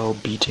cell,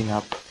 beating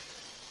up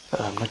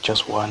not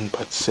just one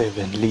but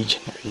 7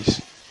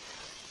 legionaries,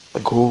 the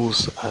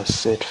Gauls are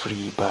set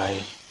free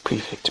by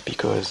Prefect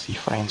because he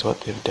finds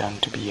what they've done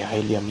to be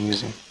highly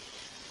amusing.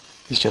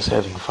 He's just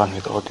having fun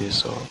with all this,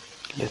 so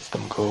he lets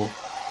them go.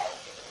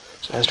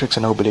 So Asterix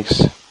and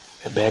Obelix,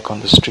 they're back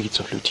on the streets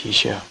of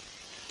Lutetia.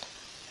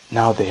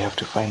 Now they have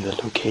to find the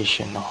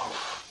location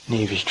of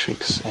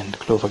Navistrix and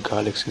Clover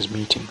Galaxy's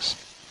meetings.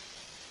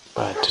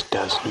 But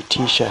does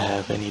Lutetia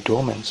have any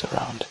dormants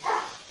around?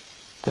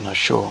 They're not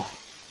sure.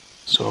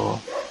 So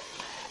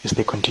as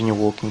they continue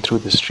walking through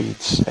the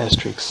streets,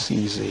 Asterix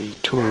sees a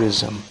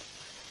tourism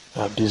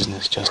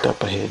business just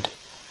up ahead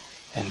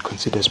and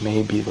considers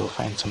maybe they'll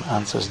find some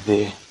answers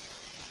there.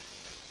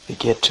 They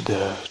get to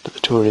the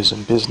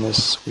tourism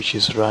business, which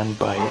is run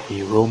by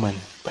a Roman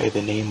by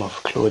the name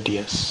of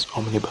Claudius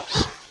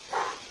Omnibus,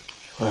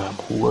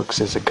 who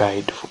works as a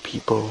guide for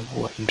people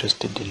who are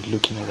interested in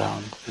looking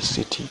around the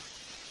city.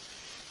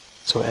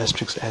 So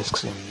Asterix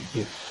asks him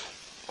he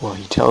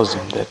tells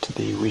him that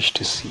they wish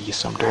to see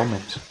some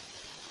dormants,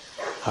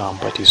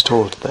 but he's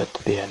told that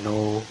there are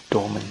no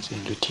dormants in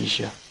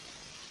Lutetia.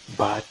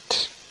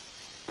 But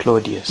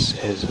Claudius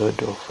has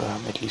heard of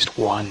at least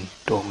one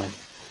dormant,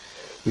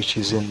 which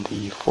is in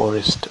the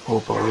forest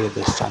over where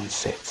the sun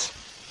sets.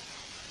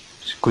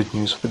 It's good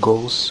news for the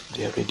Gauls.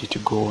 They are ready to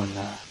go on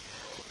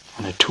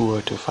a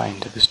tour to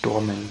find this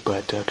dormant,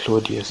 but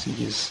Claudius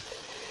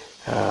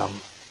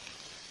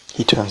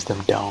he turns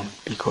them down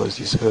because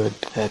he's heard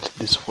that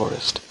this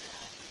forest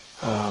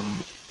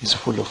is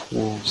full of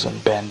wolves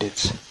and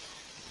bandits.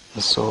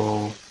 And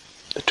so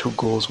the 2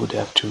 Gauls would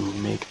have to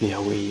make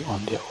their way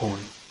on their own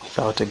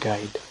without a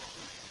guide.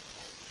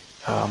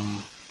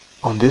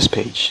 On this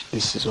page,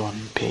 this is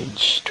on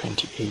page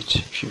 28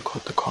 if you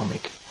got the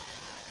comic,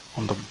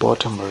 on the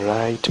bottom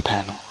right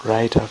panel,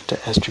 right after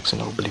Asterix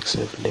and Obelix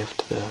have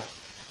left the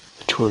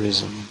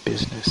tourism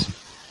business,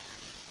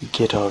 we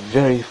get our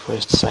very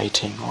first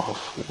sighting of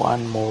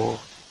one more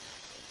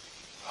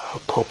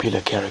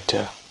popular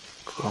character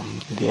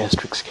from the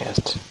Asterix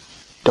cast,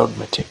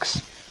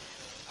 Dogmatix.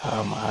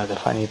 The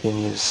funny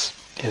thing is,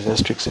 as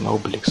Asterix and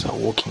Obelix are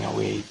walking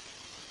away,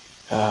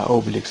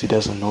 Obelix, he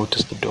doesn't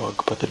notice the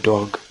dog, but the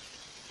dog,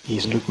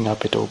 he's looking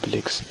up at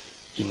Obelix,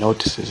 he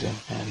notices him,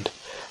 and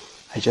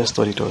I just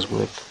thought it was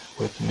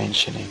worth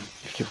mentioning.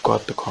 If you've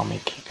got the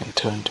comic, you can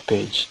turn to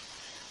page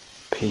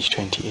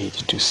 28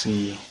 to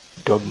see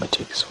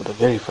Dogmatix for the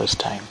very first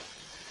time.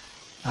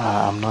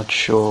 I'm not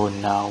sure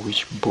now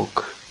which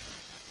book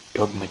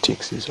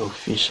Dogmatix is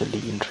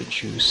officially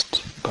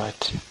introduced,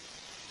 but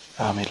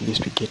at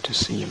least we get to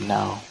see him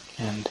now,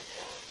 and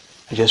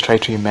I just try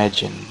to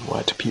imagine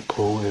what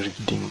people were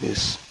reading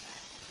this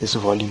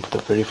volume for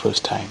the very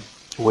first time,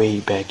 way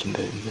back in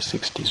the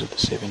 60s or the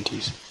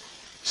 70s,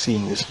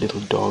 seeing this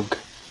little dog,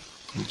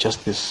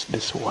 just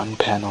this one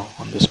panel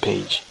on this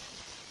page,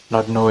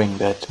 not knowing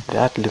that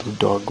little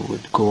dog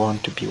would go on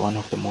to be one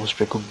of the most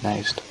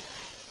recognized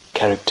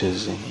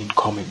characters in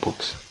comic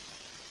books.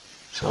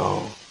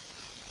 So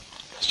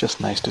it's just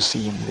nice to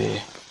see him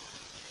there.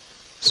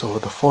 So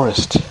the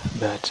forest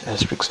that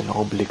Asterix and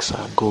Obelix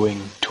are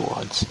going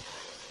towards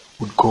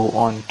would go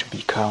on to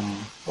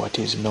become what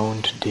is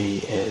known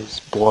today as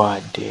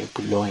Bois de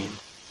Boulogne.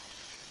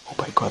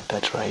 Hope I got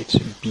that right.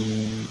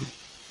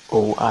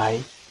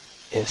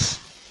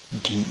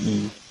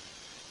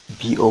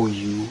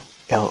 BOISDEBOULOGNE,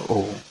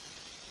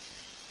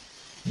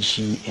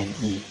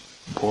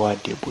 Bois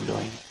de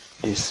Boulogne.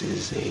 This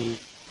is a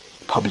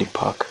public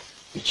park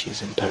which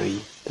is in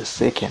Paris, the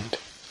second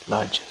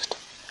largest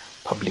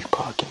public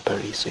park in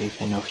Paris. So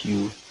if any of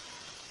you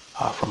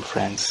are from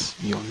France,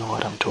 you'll know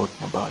what I'm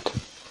talking about.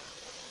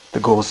 The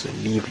Gauls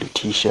leave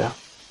Lutetia,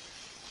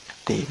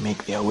 they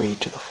make their way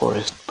to the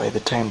forest. By the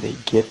time they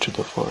get to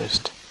the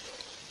forest,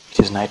 it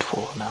is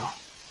nightfall now,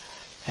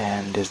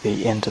 and as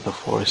they enter the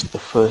forest, the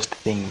first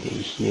thing they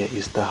hear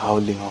is the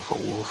howling of a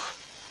wolf.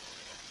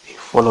 They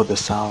follow the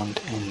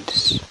sound and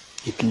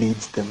it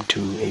leads them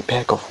to a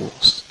pack of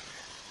wolves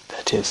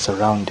that has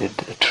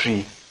surrounded a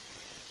tree.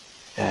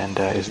 And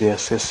as they're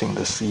assessing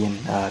the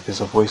scene,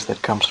 there's a voice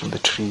that comes from the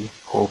tree,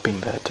 hoping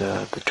that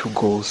the 2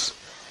 Gauls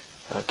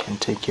can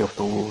take care of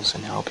the wolves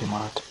and help him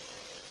out.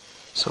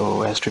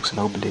 So Asterix and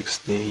Obelix,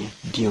 they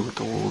deal with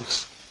the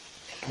wolves.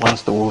 And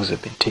once the wolves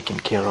have been taken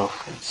care of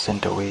and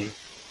sent away,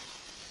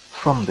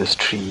 from this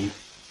tree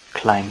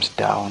climbs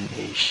down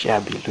a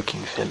shabby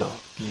looking fellow.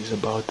 He's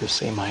about the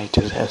same height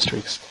as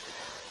Asterix,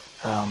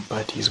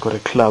 but he's got a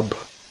club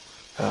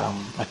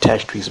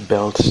attached to his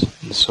belt,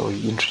 and so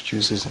he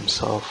introduces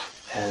himself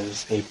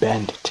as a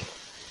bandit,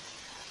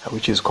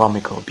 which is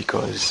comical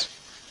because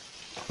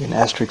when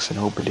Asterix and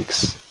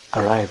Obelix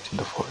arrived in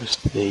the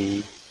forest,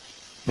 they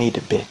made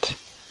a bet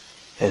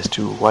as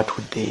to what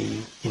would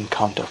they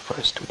encounter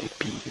first. Would it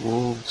be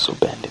wolves or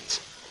bandits?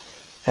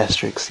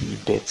 Asterix, he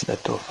bets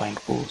that they'll find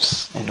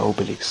wolves, and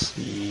Obelix,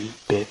 he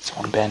bets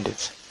on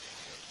bandits.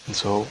 And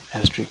so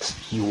Asterix,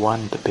 he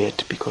won the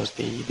bet because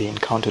they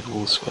encountered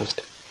wolves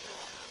first.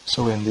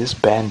 So when this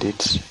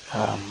bandit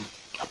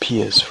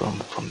appears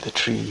from the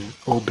tree,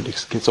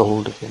 Obelix gets a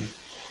hold of him,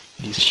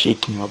 and he's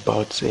shaking him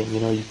about, saying,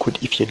 you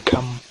could, if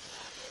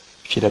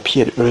you'd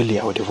appeared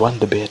earlier, I would have won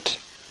the bet.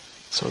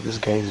 So this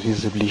guy is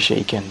visibly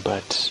shaken,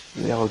 but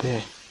they're all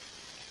there.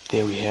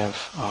 There we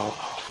have our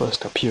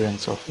first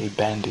appearance of a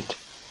bandit.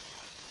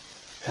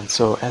 And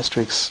so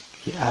Asterix,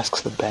 he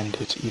asks the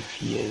bandit if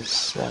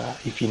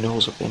he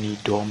knows of any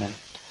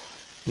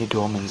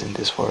doormans in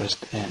this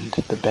forest, and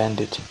the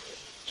bandit,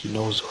 he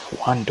knows of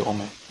one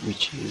doorman,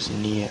 which is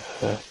near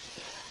a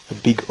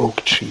big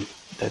oak tree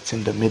that's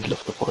in the middle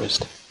of the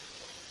forest.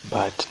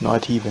 But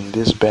not even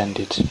this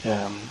bandit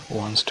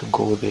wants to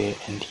go there,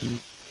 and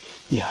he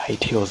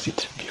hightails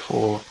it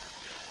before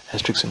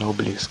Asterix and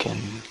Obelix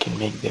can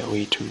make their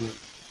way to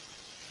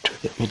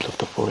the middle of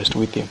the forest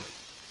with him.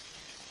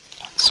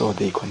 So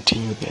they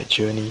continue their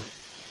journey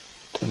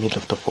to the middle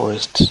of the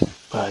forest,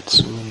 but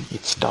soon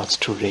it starts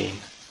to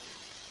rain,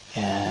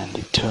 and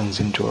it turns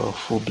into a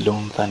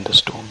full-blown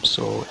thunderstorm.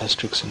 So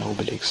Asterix and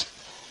Obelix,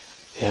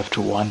 they have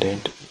to wander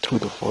through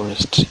the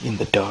forest in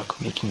the dark,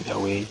 making their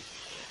way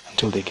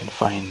until they can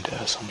find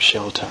some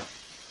shelter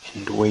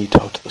and wait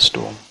out the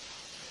storm.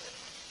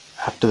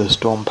 After the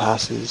storm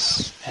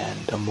passes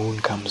and the moon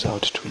comes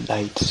out to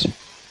light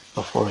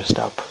the forest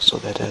up so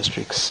that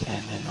Asterix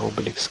and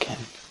Obelix can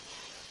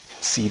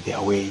see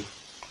their way,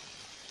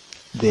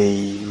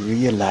 they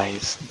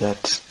realize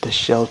that the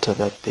shelter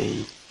that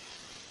they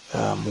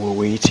were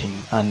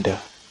waiting under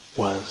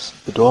was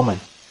the doorman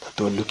that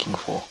they were looking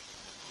for.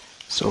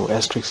 So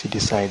Asterix, he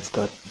decides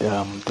that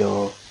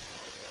they'll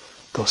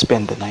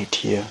spend the night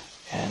here,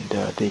 and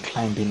they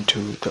climb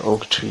into the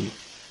oak tree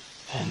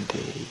and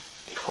they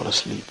fall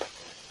asleep.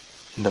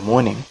 In the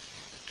morning,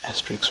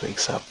 Asterix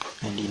wakes up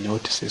and he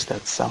notices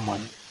that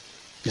someone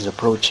is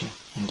approaching,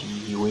 and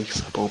he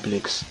wakes up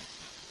Obelix.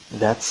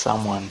 That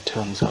someone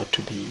turns out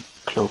to be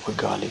Clover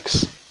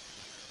Garlics.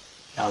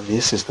 Now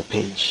this is the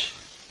page.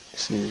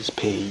 This is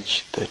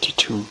page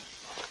 32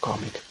 of the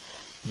comic.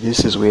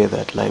 This is where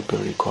that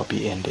library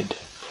copy ended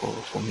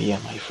for me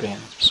and my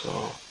friends.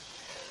 So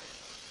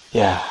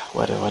yeah,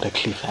 what a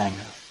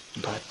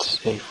cliffhanger. But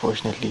hey,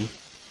 fortunately,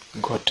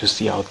 got to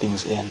see how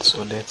things end.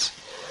 So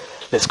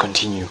let's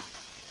continue.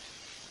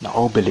 Now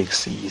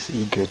Obelix is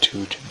eager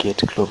to get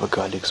Clover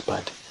Garlics,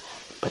 but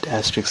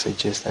Asterix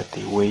suggests that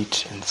they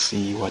wait and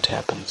see what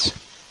happens.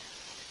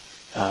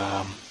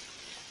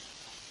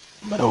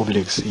 But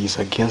Obelix is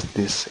against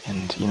this,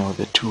 and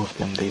the two of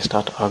them, they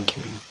start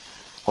arguing.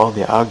 While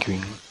they're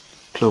arguing,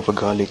 Clover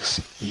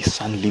Garlics, he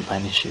suddenly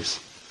vanishes.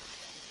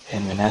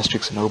 And when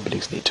Asterix and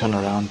Obelix, they turn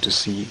around to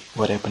see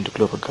what happened to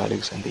Clover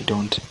Garlics, and they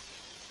don't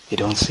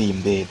see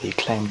him there. They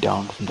climb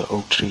down from the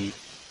oak tree.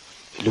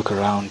 They look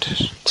around,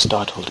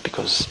 startled,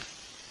 because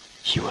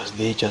he was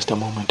there just a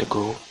moment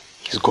ago.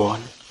 He's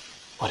gone.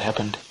 What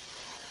happened?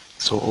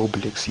 So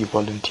Obelix, he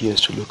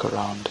volunteers to look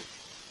around,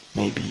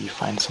 maybe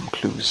find some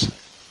clues.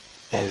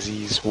 As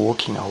he's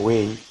walking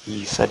away,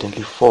 he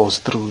suddenly falls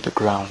through the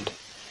ground,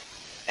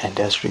 and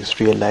Asterix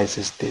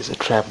realizes there's a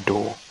trap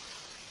door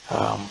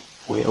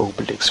where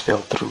Obelix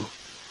fell through.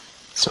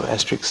 So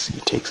Asterix, he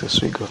takes a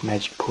swig of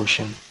magic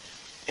potion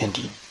and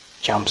he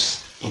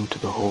jumps into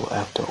the hole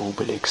after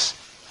Obelix.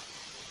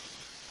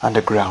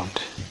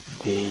 Underground,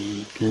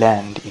 they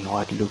land in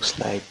what looks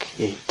like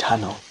a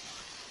tunnel.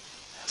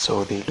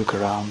 So they look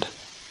around,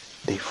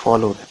 they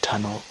follow the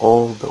tunnel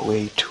all the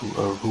way to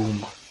a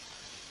room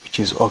which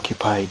is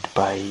occupied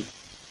by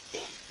a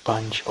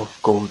bunch of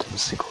golden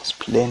sickles,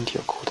 plenty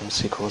of golden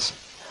sickles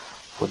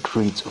for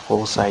druids of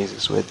all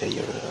sizes, whether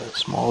you're a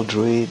small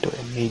druid or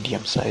a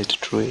medium-sized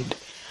druid,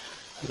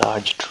 a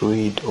large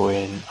druid or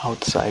an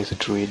outsized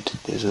druid,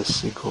 there's a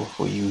sickle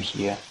for you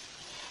here.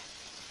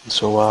 And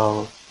so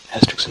while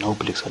Asterix and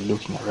Obelix are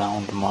looking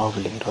around,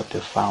 marveling at what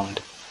they've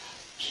found,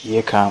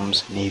 here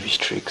comes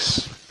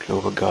Navystrix,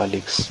 Clover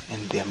Garlics,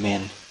 and their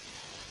men,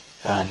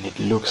 and it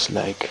looks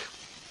like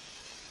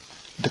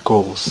the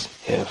Gauls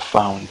have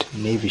found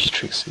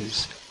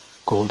Navystrix's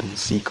Golden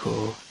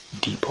Sickle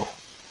depot.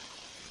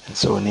 And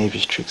so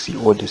Navystrix, he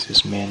orders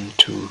his men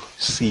to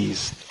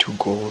seize the two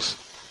Gauls,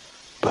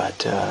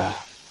 but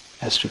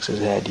Asterix has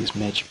had his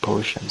magic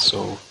potion,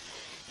 so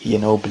he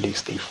and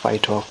Obelix, they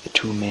fight off the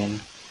two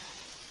men,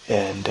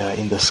 and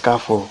in the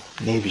scuffle,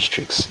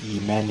 Navystrix, he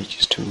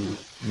manages to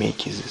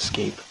make his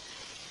escape.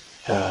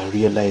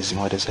 Realizing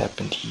what has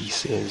happened, he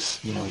says,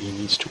 he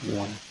needs to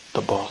warn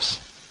the boss,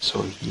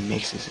 so he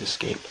makes his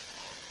escape.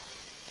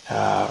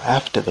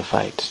 After the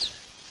fight,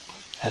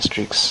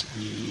 Asterix,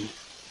 he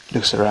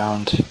looks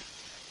around,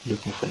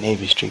 looking for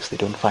Navy tricks. They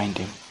don't find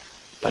him.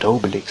 But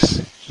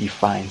Obelix, he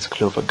finds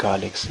Clover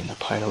Garlics in a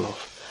pile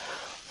of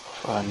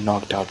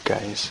knocked out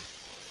guys.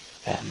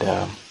 And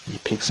he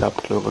picks up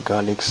Clover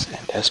Garlics,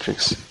 and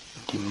Asterix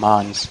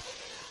demands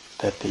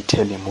that they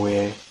tell him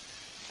where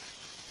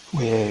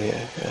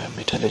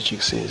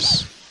Metallurgix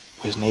is,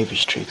 where's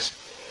Navistrix.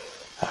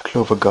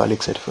 Clover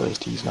Garlics at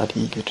first, he's not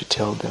eager to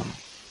tell them,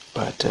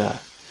 but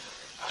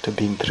after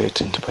being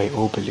threatened by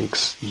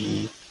Obelix,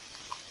 he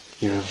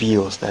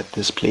reveals that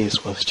this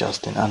place was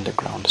just an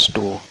underground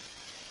store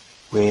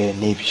where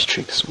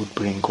Navistrix would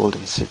bring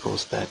golden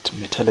sickles that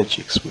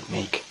Metallurgix would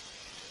make.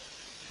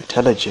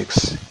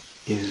 Metallurgix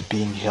is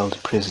being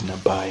held prisoner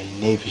by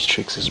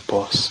Navistrix's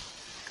boss,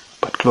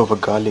 but Clover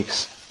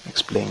Garlics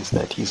explains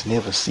that he's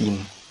never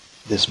seen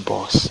this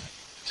boss.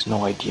 He's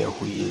no idea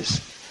who he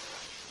is.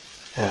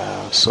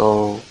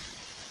 So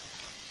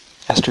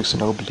Asterix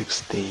and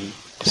Obelix, they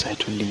decide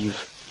to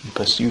leave in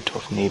pursuit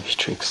of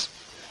Navistrix,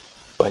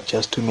 but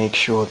just to make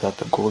sure that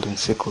the golden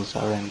sickles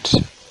aren't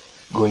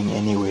going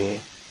anywhere,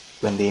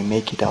 when they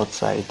make it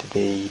outside,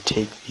 they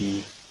take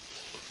the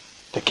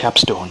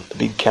capstone, the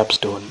big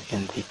capstone,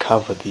 and they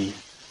cover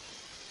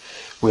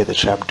where the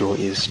trapdoor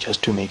is,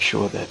 just to make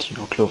sure that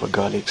Clover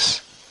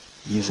Garlics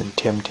isn't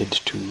tempted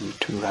to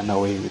run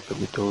away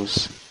with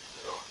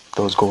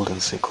those golden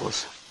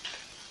sickles.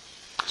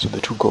 So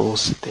the two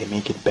girls, they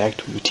make it back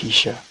to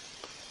Lutetia,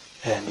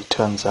 and it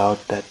turns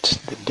out that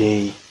the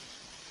day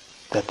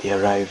that they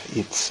arrive,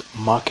 it's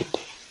market day,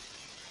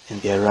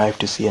 and they arrive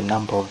to see a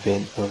number of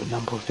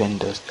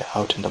vendors. They're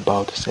out and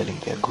about selling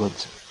their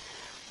goods.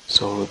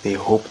 So they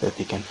hope that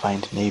they can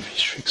find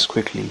Navistrix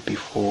quickly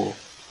before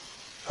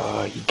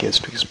he gets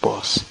to his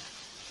boss.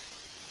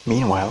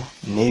 Meanwhile,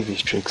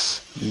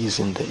 Navistrix is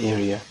in the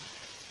area.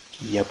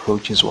 He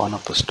approaches one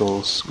of the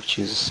stalls, which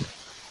is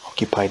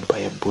occupied by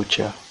a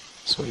butcher.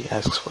 So he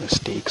asks for a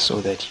steak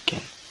so that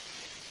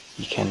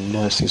he can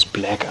nurse his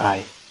black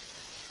eye.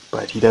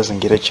 But he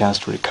doesn't get a chance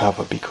to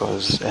recover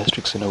because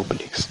Asterix and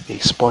Obelix, they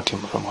spot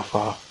him from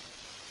afar.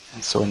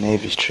 And so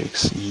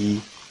Navistrix,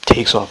 he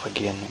takes off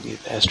again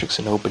with Asterix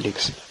and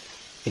Obelix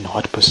in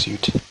hot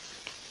pursuit.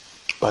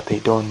 But they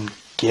don't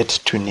get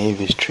to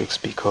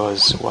Navistrix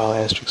because while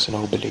Asterix and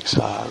Obelix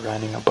are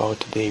running about,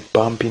 they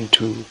bump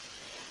into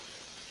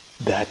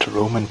that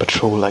Roman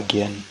patrol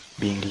again,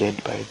 being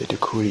led by the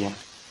Decurion.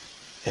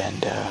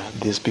 And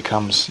this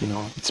becomes,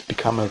 it's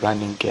become a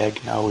running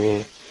gag now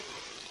where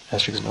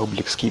Asterix and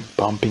Obelix keep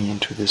bumping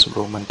into this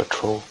Roman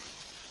patrol.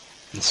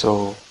 And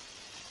so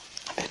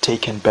they're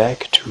taken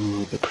back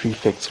to the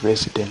prefect's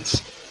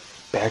residence,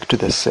 back to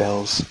the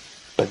cells,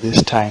 but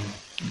this time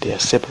they are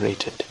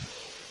separated.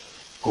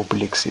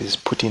 Obelix is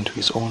put into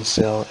his own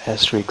cell.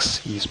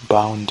 Asterix is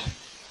bound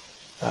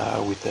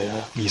with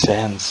his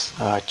hands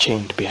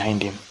chained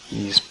behind him.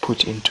 He is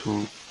put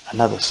into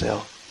another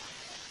cell,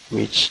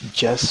 which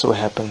just so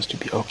happens to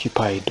be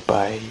occupied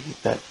by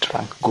that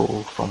drunk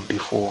ghoul from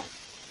before.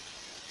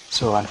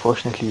 So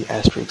unfortunately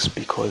Asterix,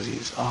 because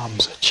his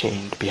arms are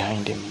chained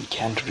behind him, he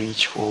can't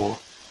reach for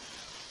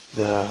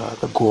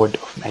the gourd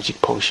of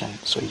magic potion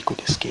so he could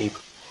escape.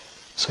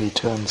 So he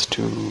turns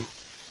to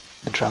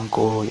the drunk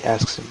ghoul. He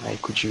asks him,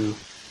 like, could you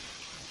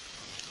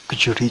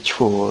reach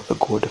for the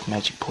gourd of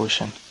magic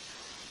potion?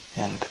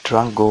 And the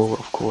drunk ghoul,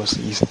 of course,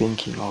 he's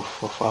thinking of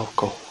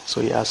alcohol.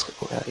 So he asks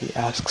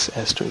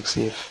Asterix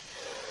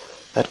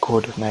if that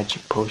gourd of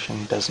magic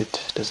potion, does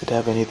it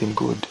have anything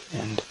good?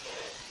 And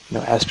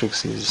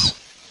Asterix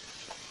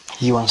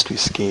he wants to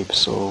escape,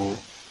 so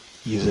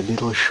he's a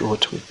little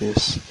short with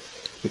this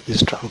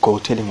drunk ghoul,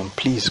 telling him,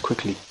 please,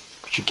 quickly,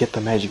 could you get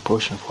the magic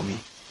potion for me?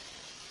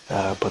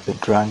 But the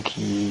drunk,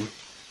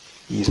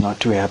 he's not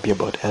too happy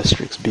about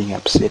Asterix being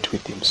upset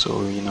with him,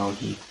 so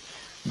he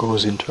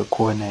goes into a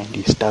corner and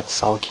he starts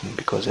sulking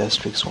because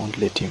Asterix won't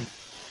let him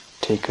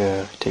take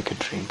a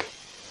drink.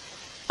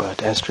 But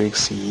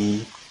Asterix,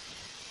 he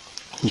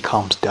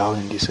calms down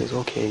and he says,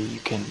 okay, you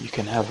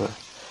can have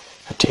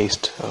a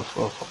taste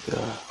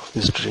of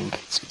this drink.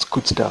 It's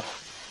good stuff.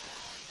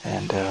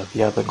 And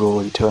the other ghoul,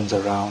 he turns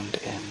around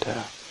and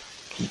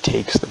he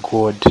takes the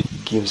gourd, he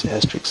gives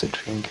Asterix a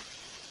drink,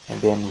 and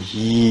then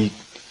he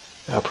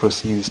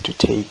proceeds to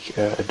take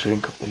a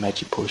drink of the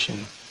magic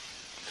potion,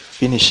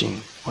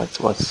 finishing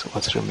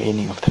what's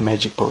remaining of the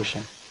magic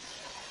potion.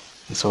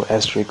 And so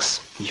Asterix,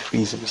 he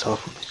frees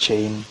himself from the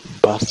chain, he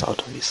busts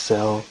out of his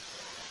cell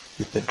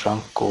with the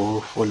drunk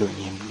ghoul following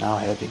him, now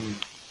having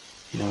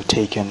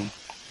taken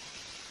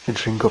a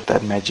drink of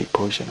that magic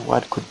potion.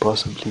 What could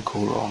possibly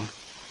go wrong?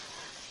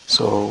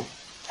 So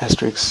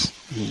Asterix,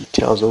 he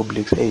tells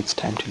Obelix, hey, it's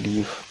time to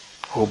leave.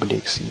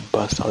 Obelix, he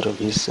busts out of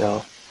his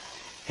cell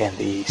and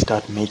they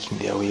start making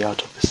their way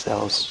out of the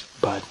cells.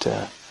 But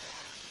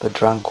the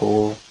drunk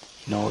ghoul,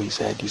 he's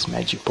had his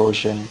magic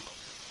potion.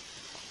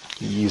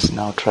 He is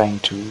now trying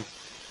to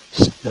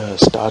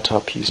start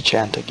up his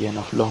chant again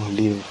of long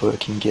live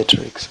King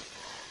Getrix.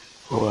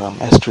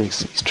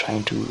 Asterix is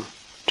trying to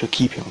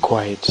keep him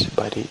quiet,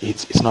 but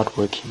it's not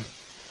working.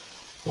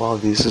 While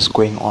this is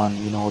going on,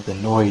 the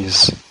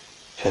noise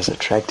has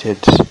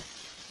attracted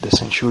the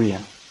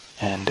centurion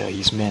and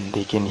his men.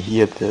 They can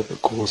hear the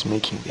Gauls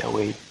making their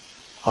way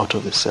out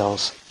of the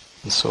cells,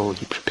 and so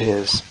he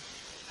prepares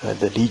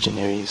the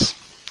legionaries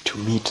to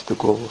meet the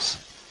Gauls.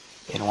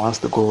 And once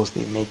the Gauls,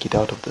 they make it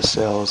out of the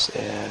cells,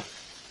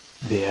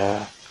 they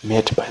are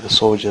met by the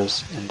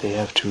soldiers, and they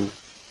have to,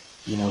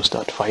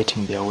 start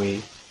fighting their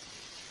way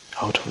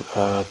out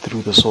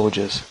through the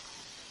soldiers.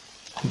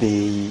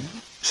 They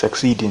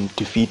succeed in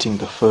defeating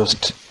the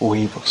first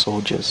wave of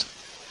soldiers,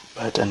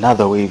 but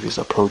another wave is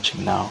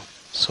approaching now.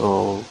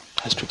 So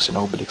Asterix and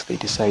Obelix, they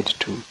decide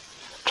to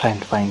try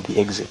and find the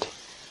exit.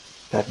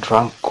 That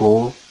drunk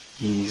Gaul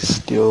is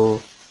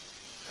still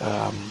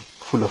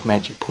full of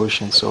magic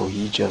potions, so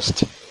he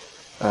just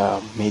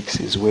makes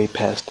his way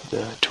past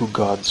the two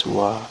guards who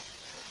are,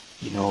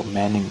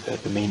 manning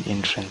the main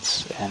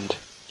entrance, and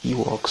he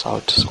walks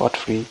out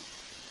scot-free.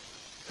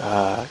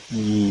 I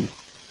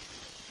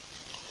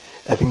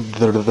think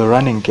the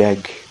running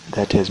gag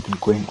that has been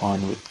going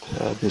on with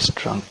this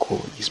drunk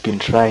Gaul, he's been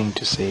trying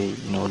to say,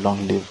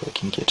 long live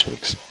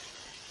Vercingetorix,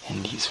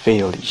 and he's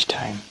failed each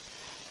time.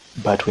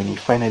 But when he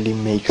finally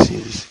makes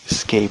his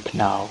escape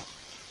now,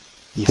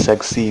 he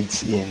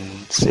succeeds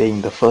in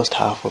saying the first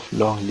half of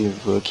long live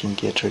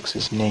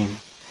Vercingetorix's name,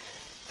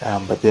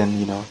 but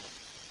then,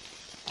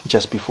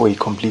 just before he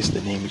completes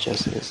the name, he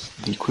just says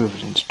the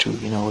equivalent to,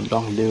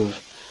 long live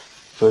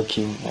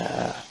Verking,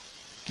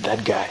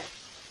 that guy.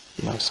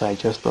 So I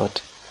just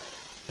thought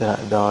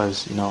that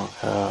was,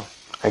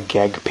 a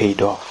gag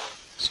paid off.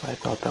 So I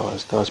thought that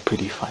was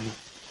pretty funny.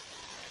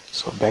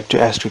 So back to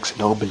Asterix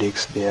and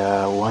Obelix, they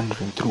are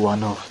wandering through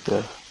one of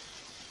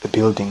the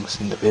buildings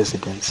in the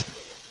residence,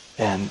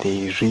 and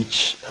they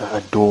reach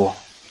a door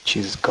which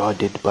is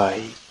guarded by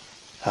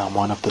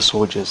one of the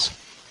soldiers,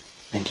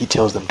 and he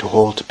tells them to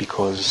halt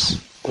because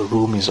the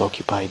room is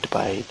occupied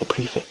by the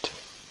prefect,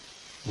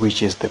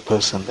 which is the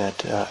person that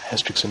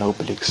Asterix and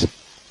Obelix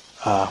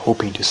are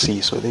hoping to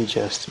see. So they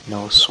just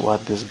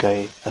swat this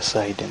guy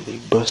aside, and they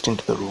burst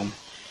into the room.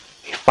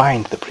 They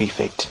find the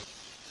prefect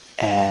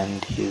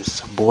and his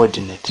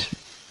subordinate,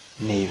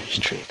 knavish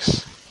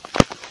tricks.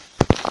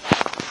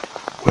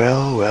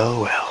 Well.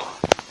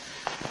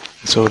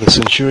 So the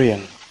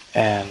centurion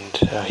and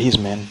his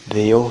men,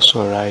 they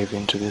also arrive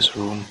into this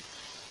room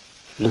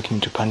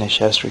looking to punish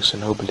Asterix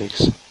and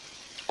Obelix.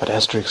 But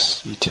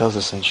Asterix, he tells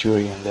the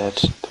centurion that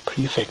the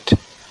prefect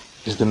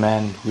is the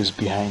man who is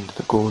behind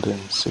the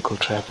Golden Sickle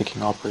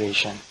trafficking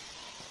operation.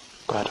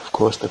 But of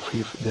course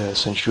the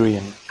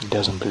centurion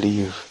doesn't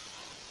believe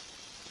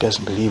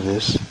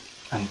this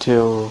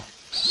until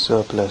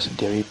Surplus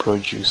Dairy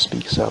Produce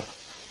speaks up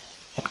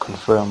and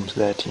confirms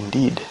that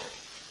indeed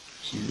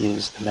he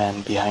is the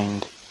man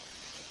behind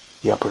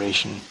the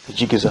operation. The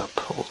jig is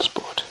up, old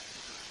sport.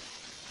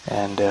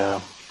 And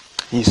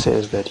he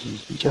says that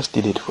he just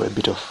did it for a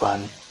bit of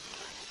fun,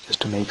 just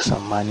to make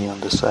some money on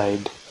the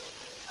side,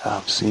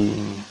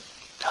 considering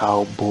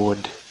how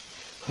bored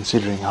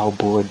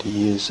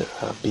he is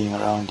being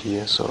around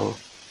here. So,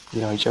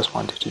 he just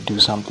wanted to do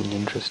something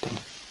interesting.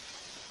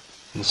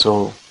 And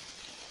so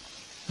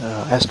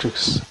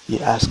Asterix,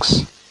 he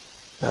asks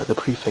the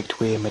prefect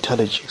where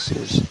Metallurgix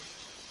is,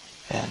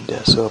 and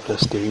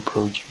Surplus Dairy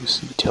Produce,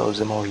 he tells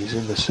them, he's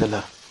in the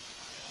cellar.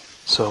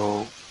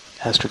 So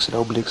Asterix and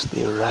Obelix,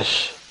 they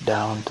rush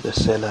down to the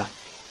cellar,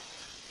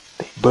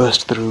 they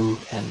burst through,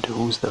 and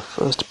who's the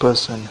first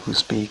person who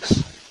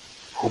speaks?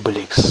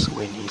 Obelix,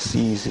 when he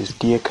sees his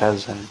dear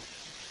cousin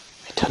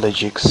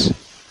Metallurgix,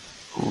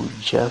 who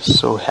just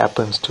so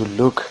happens to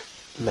look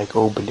like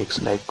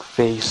Obelix, like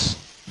face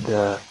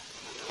the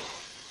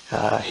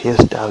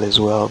hairstyle as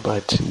well,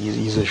 but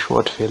he's a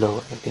short fellow.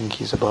 I think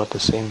he's about the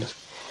same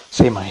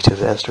height as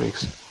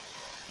Asterix.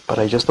 But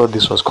I just thought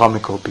this was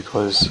comical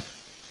because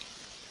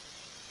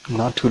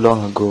not too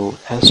long ago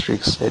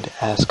Asterix had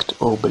asked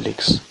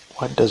Obelix,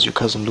 what does your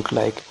cousin look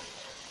like?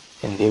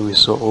 And there we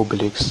saw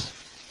Obelix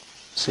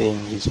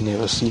saying he's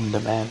never seen the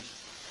man,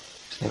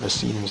 he's never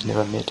seen him, he's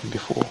never met him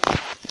before.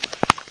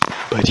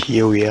 But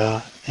here we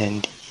are,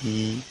 and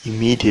he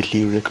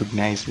immediately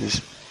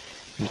recognizes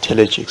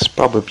Metallurgix,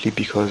 probably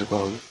because,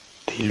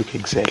 they look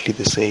exactly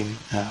the same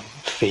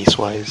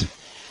face-wise.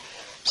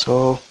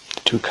 So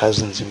the two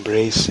cousins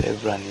embrace,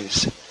 everyone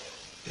is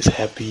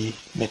happy.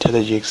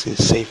 Metallurgix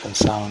is safe and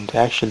sound.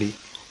 Actually,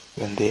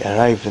 when they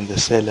arrived in the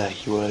cellar,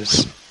 he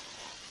was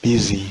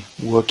busy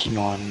working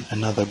on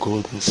another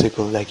golden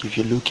sickle. Like if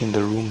you look in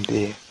the room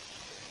there,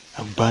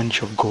 a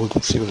bunch of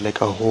golden sickles,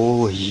 like a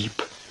whole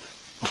heap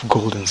of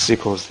golden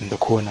sickles in the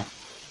corner.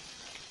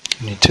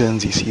 And he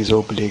turns, he sees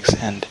Obelix,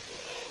 and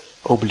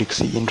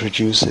Obelix, he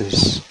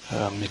introduces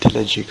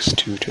Metallurgix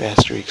to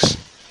Asterix.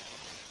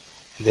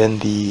 And then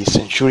the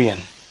centurion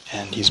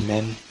and his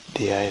men,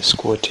 they are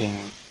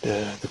escorting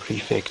the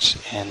prefect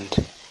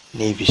and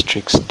knavish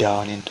tricks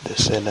down into the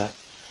cellar.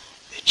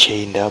 They're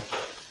chained up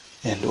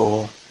and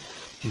all,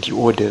 and he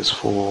orders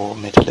for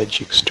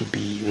Metallurgix to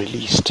be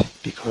released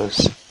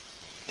because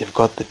they've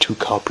got the two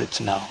culprits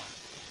now.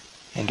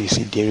 And we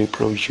see Dairy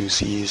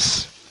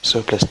Produce,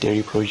 Surplus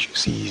Dairy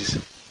Produce,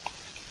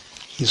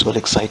 he's all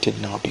excited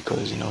now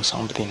because,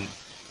 something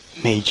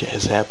major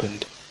has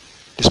happened.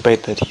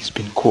 Despite that he's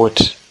been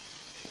caught,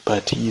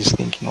 but he's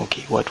thinking,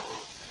 okay, what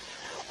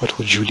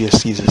will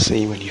Julius Caesar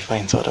say when he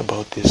finds out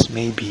about this?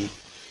 Maybe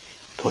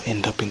they'll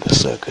end up in the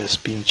circus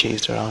being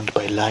chased around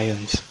by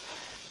lions.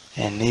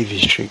 And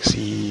Navistrix,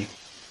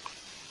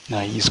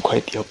 he's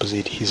quite the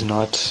opposite. He's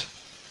not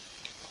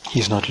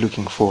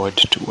looking forward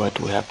to what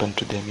will happen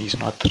to them. He's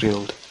not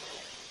thrilled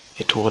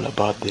at all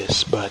about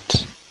this,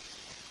 but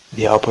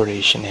the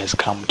operation has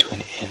come to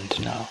an end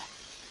now.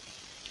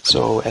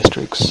 So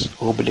Asterix,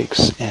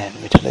 Obelix, and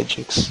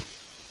Metallurgix,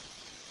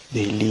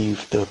 they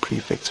leave the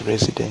prefect's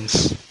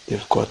residence.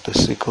 They've got the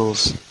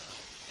sickles,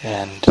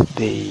 and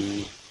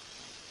they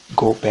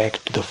go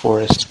back to the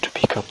forest to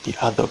pick up the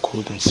other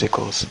golden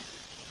sickles.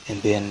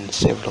 And then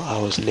several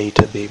hours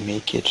later, they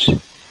make it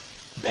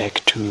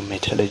back to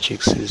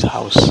Metallurgix's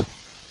house,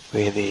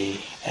 where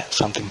they have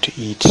something to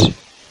eat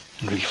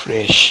and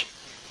refresh.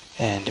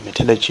 And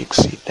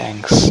Metallurgix, he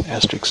thanks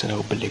Asterix and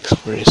Obelix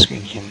for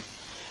rescuing him,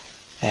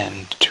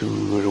 and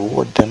to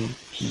reward them,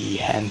 he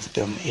hands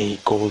them a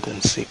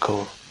golden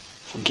sickle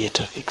for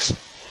Getafix.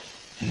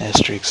 And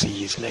Asterix,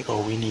 he's like,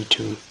 oh, we need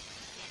to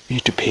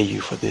pay you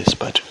for this,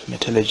 but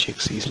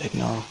Metallurgix, he's like,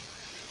 no,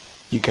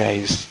 you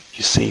guys,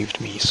 you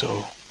saved me,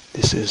 so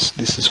this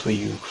is for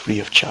you, free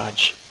of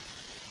charge.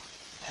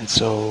 And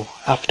so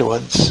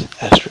afterwards,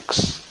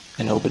 Asterix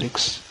and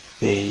Obelix,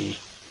 they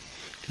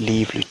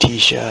leave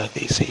Lutetia,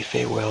 they say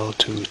farewell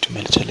to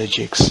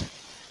Metallurgix,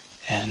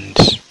 and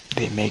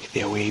they make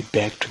their way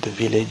back to the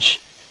village.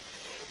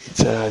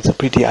 It's a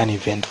pretty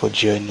uneventful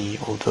journey,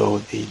 although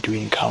they do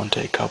encounter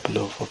a couple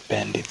of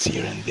bandits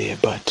here and there,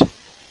 but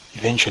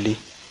eventually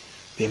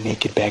they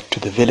make it back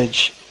to the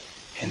village,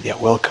 and they are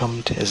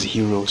welcomed as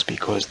heroes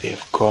because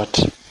they've got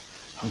a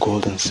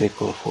golden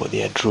sickle for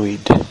their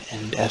druid.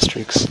 And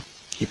Asterix,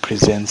 he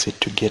presents it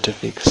to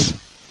Getafix,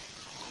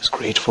 who's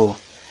grateful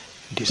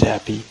and is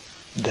happy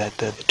that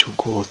the two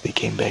ghouls, they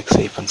came back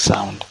safe and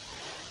sound.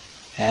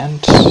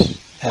 And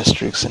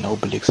Asterix and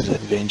Obelix's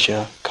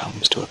adventure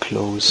comes to a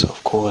close,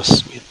 of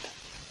course, with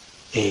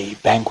a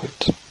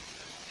banquet.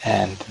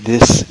 And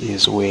this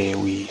is where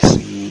we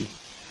see,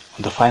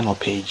 on the final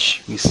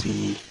page, we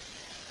see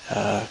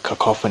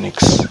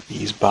Cacophonix.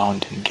 He's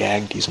bound and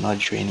gagged. He's not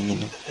joining in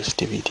the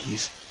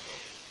festivities.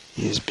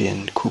 He's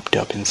been cooped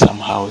up in some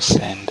house,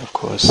 and of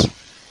course,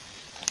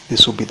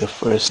 this will be the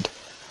first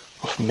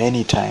of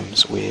many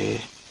times where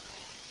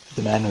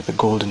the man with the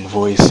golden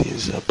voice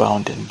is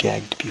bound and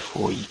gagged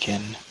before he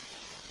can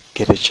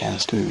get a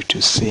chance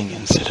to sing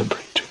and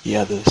celebrate with the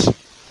others.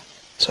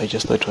 So I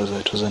just thought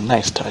it was a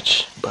nice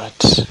touch,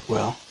 but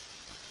well,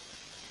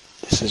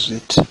 this is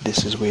it.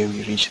 This is where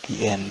we reach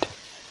the end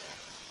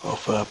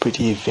of a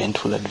pretty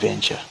eventful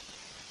adventure,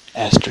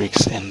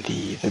 Asterix and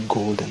the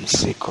Golden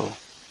Sickle.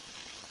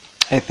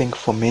 I think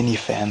for many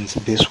fans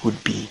this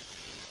would be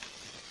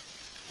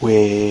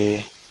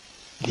where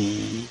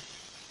the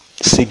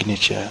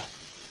signature,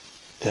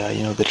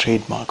 the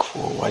trademark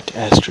for what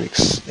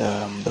Asterix,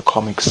 the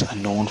comics are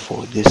known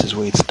for. This is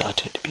where it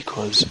started,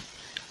 because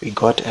we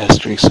got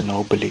Asterix and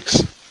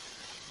Obelix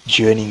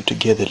journeying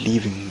together,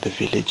 leaving the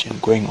village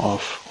and going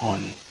off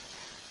on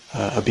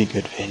a big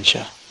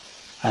adventure.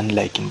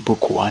 Unlike in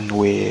book 1,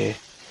 where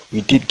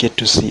we did get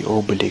to see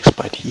Obelix,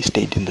 but he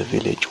stayed in the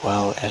village,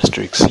 while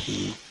Asterix,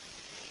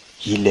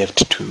 he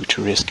left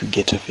to rescue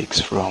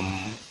Getafix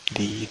from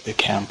the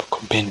camp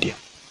compendium.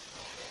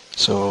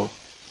 So,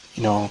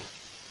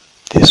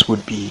 this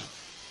would be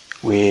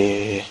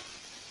where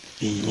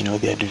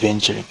the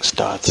adventuring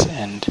starts,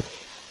 and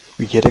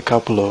we get a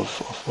couple of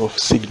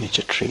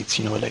signature traits,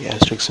 like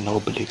Asterix and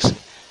Obelix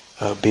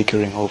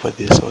bickering over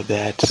this or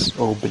that,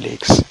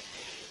 Obelix,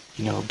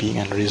 being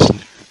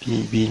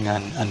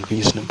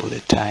unreasonable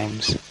at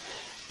times.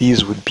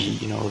 These would be,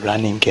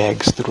 running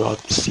gags throughout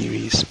the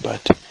series,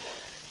 but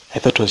I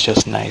thought it was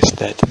just nice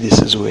that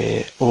this is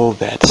where all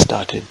that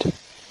started,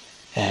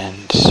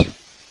 and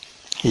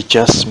it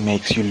just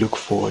makes you look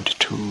forward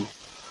to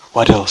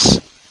what else,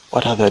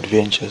 what other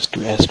adventures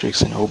do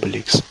Asterix and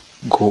Obelix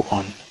go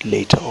on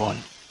later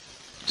on.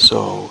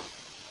 So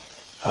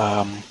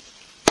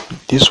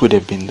this would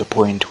have been the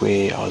point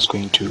where I was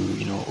going to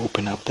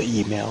open up the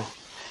email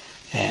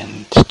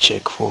and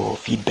check for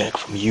feedback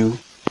from you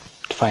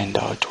to find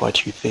out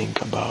what you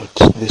think about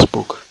this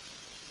book,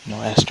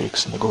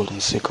 Asterix and the Golden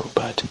Sickle.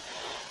 But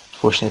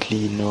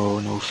fortunately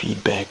no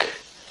feedback,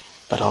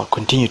 but I'll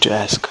continue to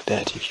ask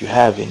that if you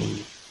have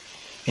any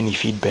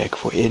feedback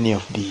for any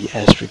of the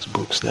Asterix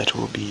books that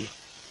we'll be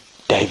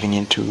diving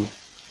into.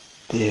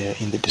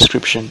 In the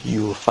description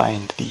you will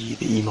find the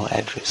email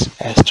address,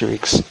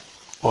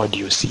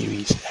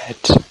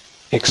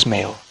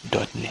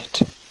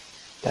 asterixaudioseries@xmail.net.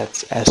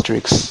 That's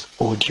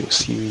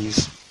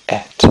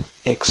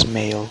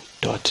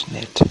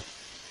asterixaudioseries@xmail.net.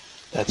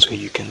 That's where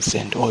you can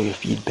send all your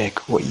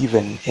feedback, or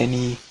even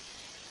any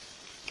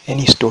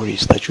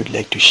stories that you'd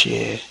like to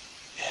share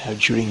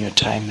during your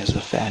time as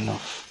a fan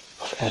of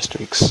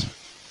Asterix.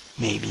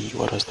 Maybe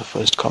what was the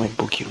first comic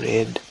book you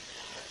read,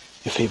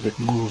 your favorite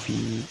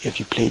movie, if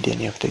you played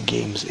any of the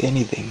games,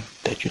 anything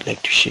that you'd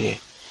like to share,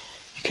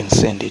 you can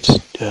send it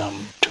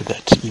to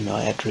that email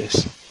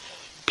address.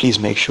 Please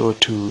make sure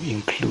to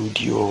include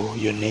your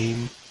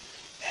name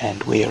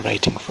and where you're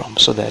writing from,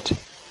 so that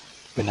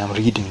when I'm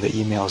reading the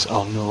emails,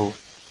 I'll know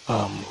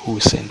who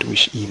sent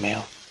which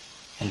email,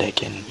 and I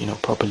can,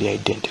 properly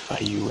identify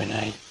you when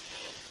I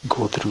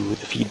go through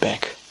the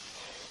feedback.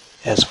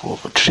 As for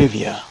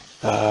trivia,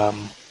 there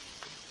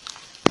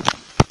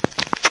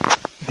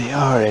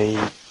are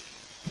a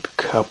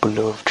couple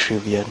of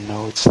trivia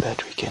notes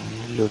that we can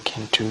look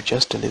into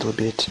just a little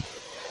bit,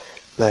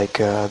 like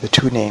the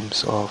two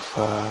names of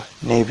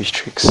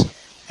Navistrix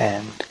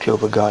and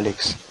Clover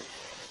Garlics.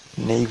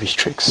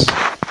 Navistrix,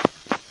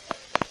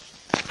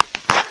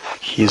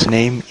 his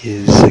name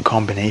is a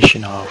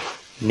combination of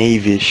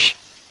knavish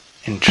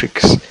and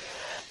tricks.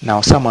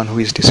 Now, someone who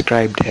is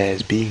described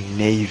as being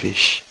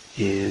knavish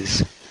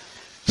is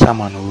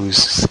someone who's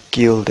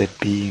skilled at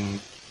being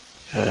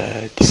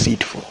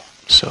deceitful,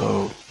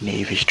 so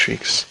knavish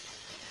tricks.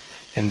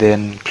 And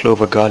then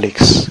Clover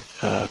Garlics,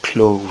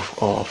 clove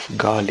of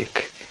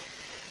garlic.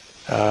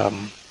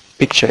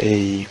 Picture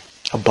a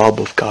bulb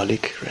of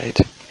garlic, right?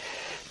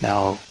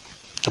 Now,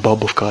 a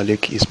bulb of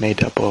garlic is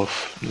made up of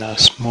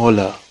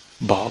smaller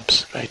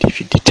bulbs, right? If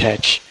you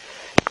detach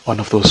one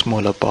of those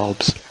smaller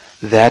bulbs,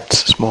 that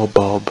small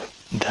bulb,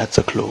 that's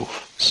a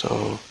clove.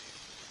 So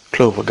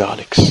Clover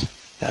Garlics,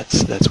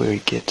 that's where we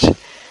get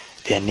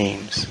their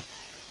names.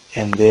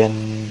 And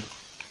then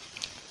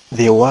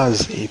there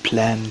was a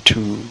plan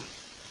to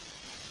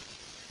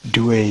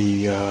do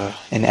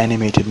an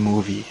animated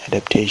movie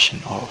adaptation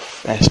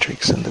of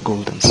Asterix and the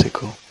Golden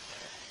Sickle.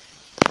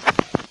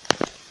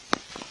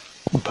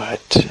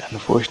 But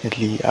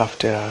unfortunately,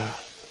 after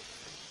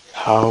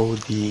how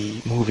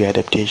the movie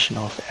adaptation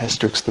of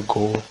Asterix the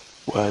Gaul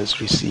was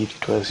received,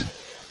 it was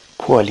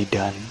poorly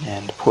done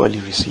and poorly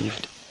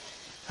received.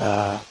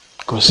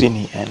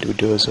 Goscinny and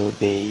Uderzo,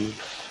 they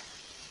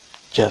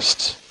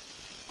just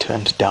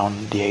turned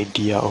down the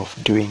idea of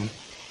doing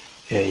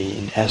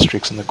an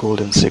Asterix and the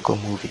Golden Sickle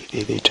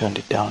movie. They turned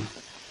it down.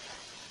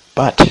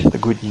 But the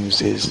good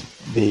news is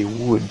they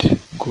would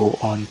go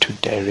on to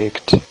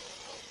direct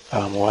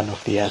one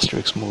of the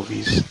Asterix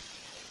movies.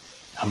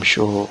 I'm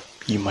sure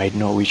you might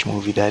know which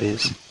movie that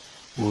is.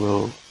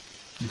 We'll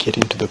get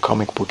into the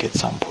comic book at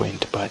some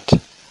point, but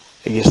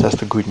I guess that's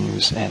the good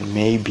news, and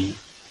maybe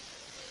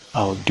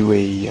I'll do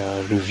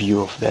a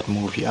review of that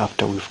movie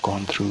after we've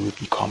gone through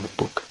the comic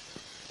book.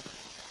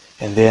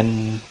 And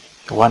then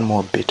one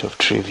more bit of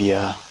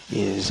trivia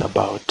is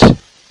about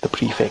the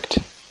prefect,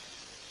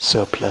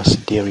 Surplus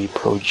Dairy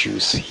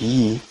Produce.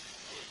 He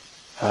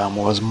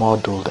was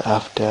modeled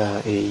after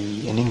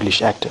an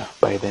English actor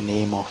by the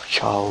name of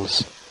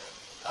Charles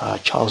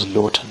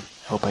Laughton.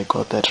 I hope I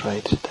got that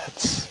right.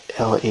 That's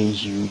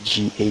Laughton.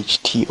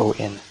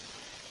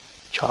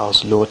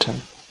 Charles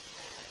Laughton.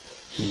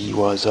 He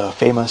was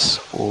famous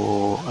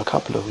for a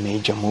couple of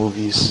major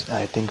movies.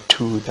 I think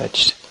two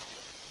that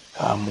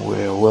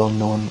were well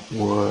known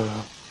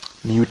were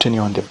Mutiny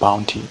on the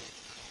Bounty,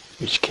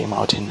 which came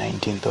out in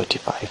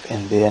 1935,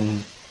 and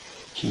then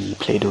he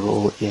played a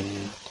role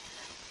in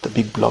the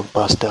big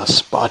blockbuster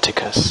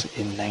Spartacus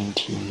in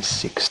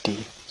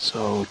 1960.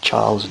 So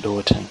Charles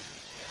Laughton,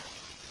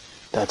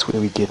 that's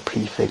where we get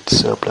Prefect,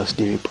 Surplus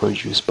Dairy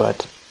Produce.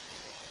 But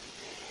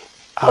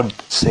I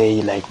would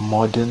say, like,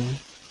 modern,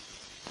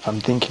 I'm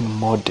thinking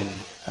modern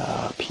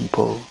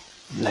people,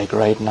 like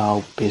right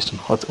now, based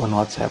on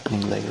what's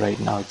happening, like right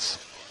now,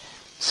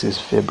 this is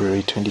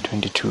February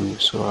 2022,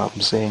 so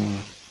I'm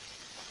saying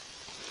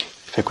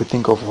if I could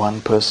think of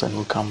one person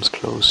who comes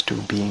close to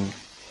being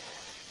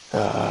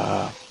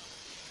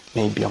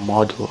maybe a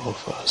model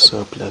of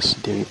Surplus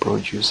Dairy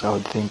Produce, I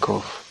would think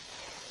of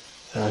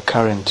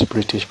current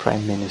British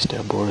Prime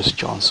Minister Boris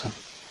Johnson.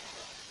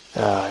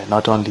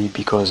 Not only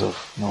because of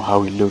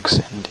how he looks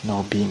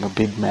and being a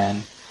big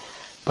man,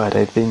 but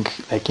I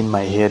think, like, in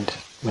my head,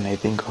 when I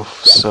think of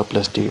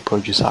Surplus Dairy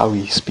Produce, how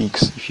he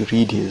speaks, if you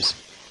read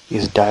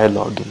his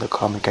dialogue in the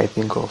comic, I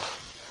think of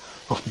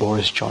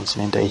Boris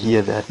Johnson, and I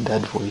hear that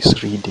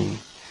voice reading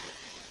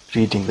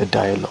the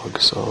dialogue.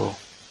 So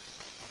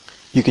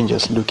you can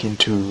just look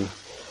into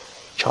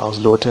Charles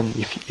Laughton.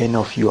 If any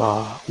of you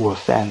were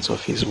fans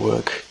of his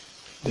work,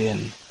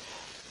 then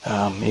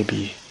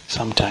maybe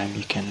sometime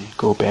you can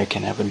go back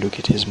and have a look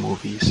at his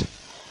movies.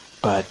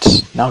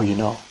 But now you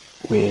know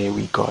where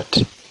we got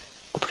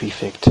the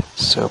Prefect,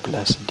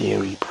 Surplus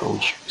Dairy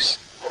Produce.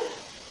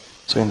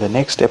 So in the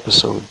next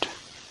episode,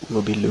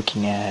 we'll be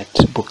looking at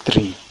Book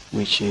 3,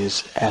 which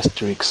is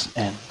Asterix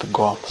and the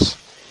Goths.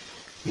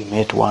 We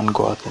met one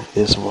Goth in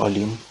this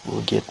volume.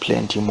 We'll get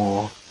plenty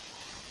more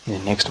in the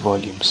next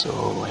volume,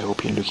 so I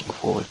hope you're looking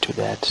forward to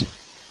that.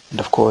 And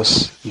of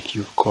course, if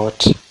you've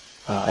got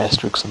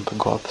Asterix and the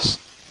Goths,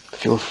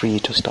 feel free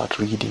to start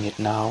reading it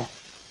now,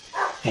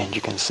 and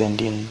you can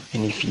send in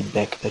any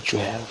feedback that you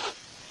have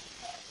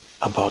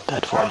about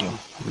that volume.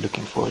 I'm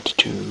looking forward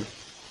to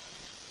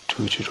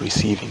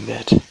receiving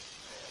that.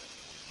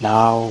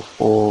 Now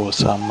for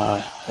some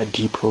a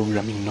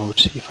deprogramming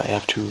note, if I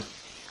have to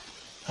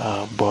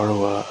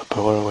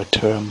borrow a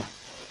term,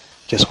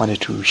 just wanted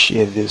to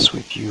share this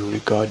with you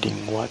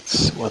regarding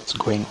what's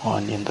going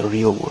on in the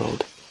real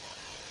world.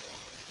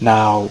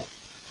 Now,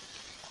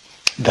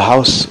 the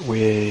house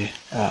where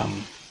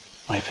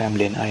my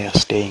family and I are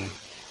staying,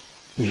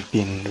 we've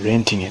been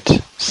renting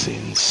it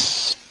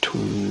since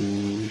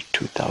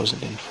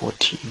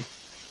 2014.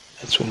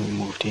 That's when we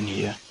moved in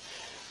here.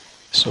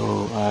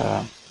 So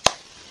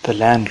the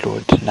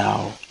landlord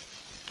now,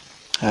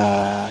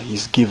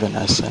 he's given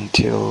us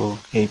until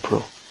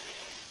April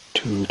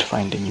to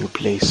find a new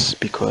place,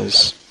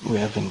 because we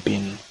haven't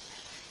been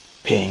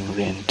paying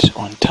rent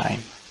on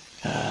time.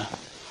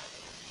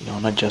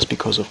 Not just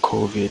because of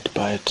COVID,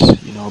 but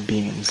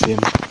being in Zim,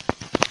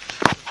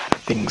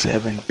 things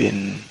haven't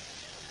been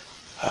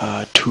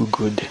too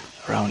good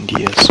around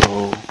here.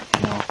 So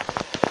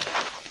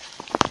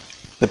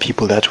the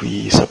people that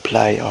we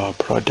supply our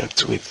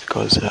products with,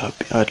 because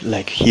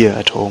like here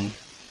at home,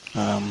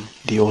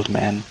 the old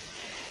man,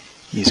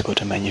 he's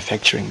got a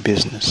manufacturing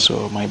business,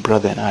 so my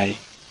brother and I,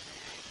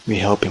 we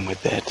help him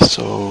with that.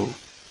 So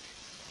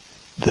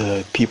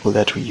the people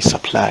that we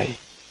supply,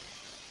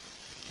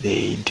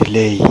 they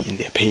delay in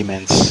their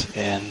payments,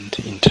 and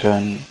in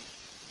turn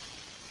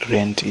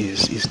rent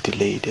is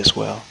delayed as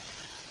well.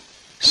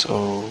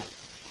 So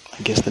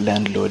I guess the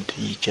landlord,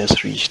 he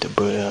just reached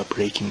a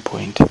breaking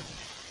point,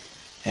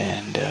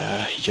 and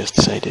he just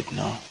decided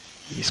no,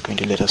 he's going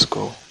to let us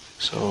go.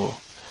 So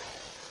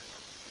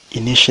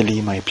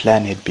initially my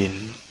plan had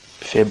been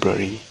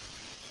February,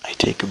 I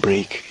take a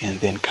break and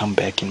then come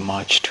back in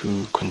March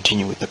to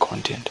continue with the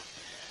content.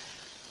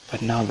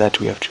 But now that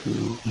we have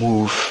to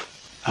move,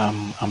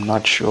 I'm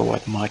not sure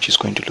what March is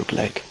going to look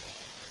like,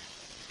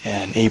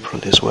 and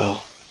April as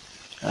well.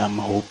 I'm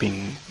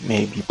hoping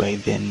maybe by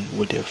then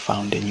would have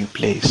found a new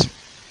place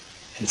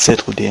and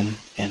settled in,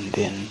 and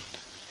then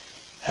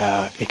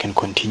I can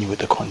continue with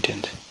the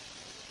content.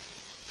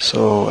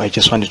 So I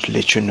just wanted to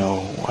let you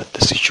know what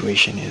the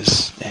situation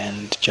is,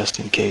 and just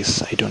in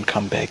case I don't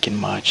come back in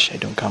March, I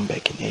don't come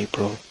back in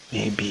April,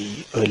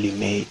 maybe early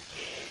May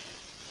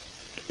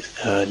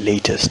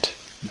latest,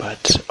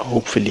 but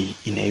hopefully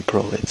in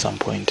April at some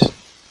point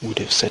would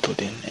have settled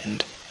in,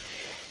 and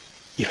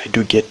if I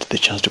do get the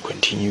chance to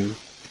continue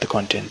with the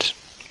content,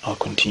 I'll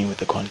continue with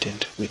the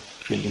content, with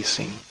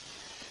releasing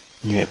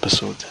new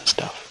episodes and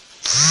stuff.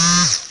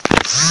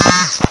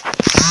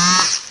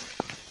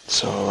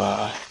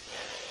 So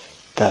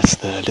that's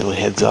the little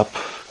heads up.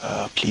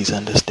 Please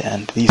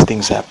understand, these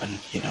things happen,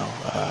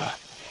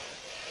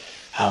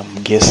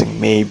 I'm guessing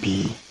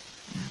maybe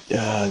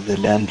the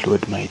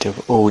landlord might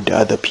have owed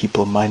other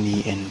people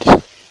money, and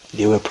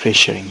they were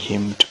pressuring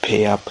him to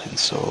pay up, and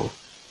so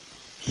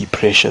he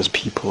pressures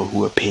people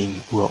who are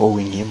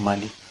owing him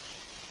money,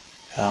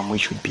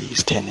 which would be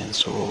his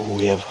tenants or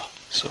whoever.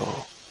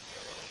 So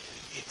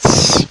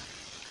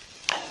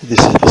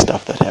this is the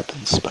stuff that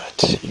happens,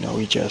 but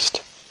we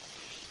just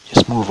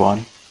move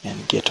on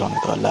and get on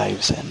with our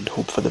lives and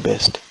hope for the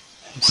best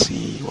and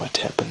see what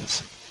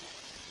happens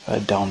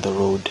down the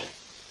road.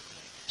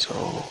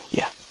 So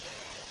yeah,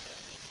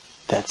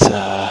 that's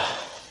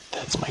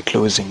my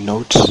closing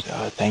note.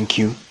 Thank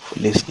you for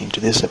listening to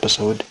this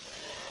episode.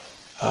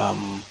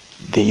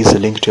 There is a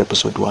link to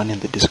episode 1 in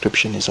the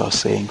description, as I was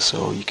saying,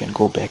 so you can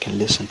go back and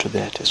listen to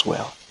that as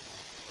well.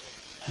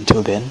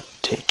 Until then,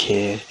 take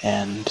care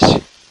and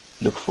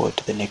look forward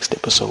to the next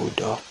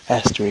episode of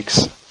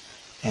Asterix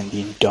and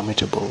the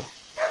Indomitable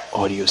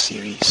audio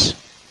series.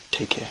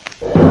 Take care.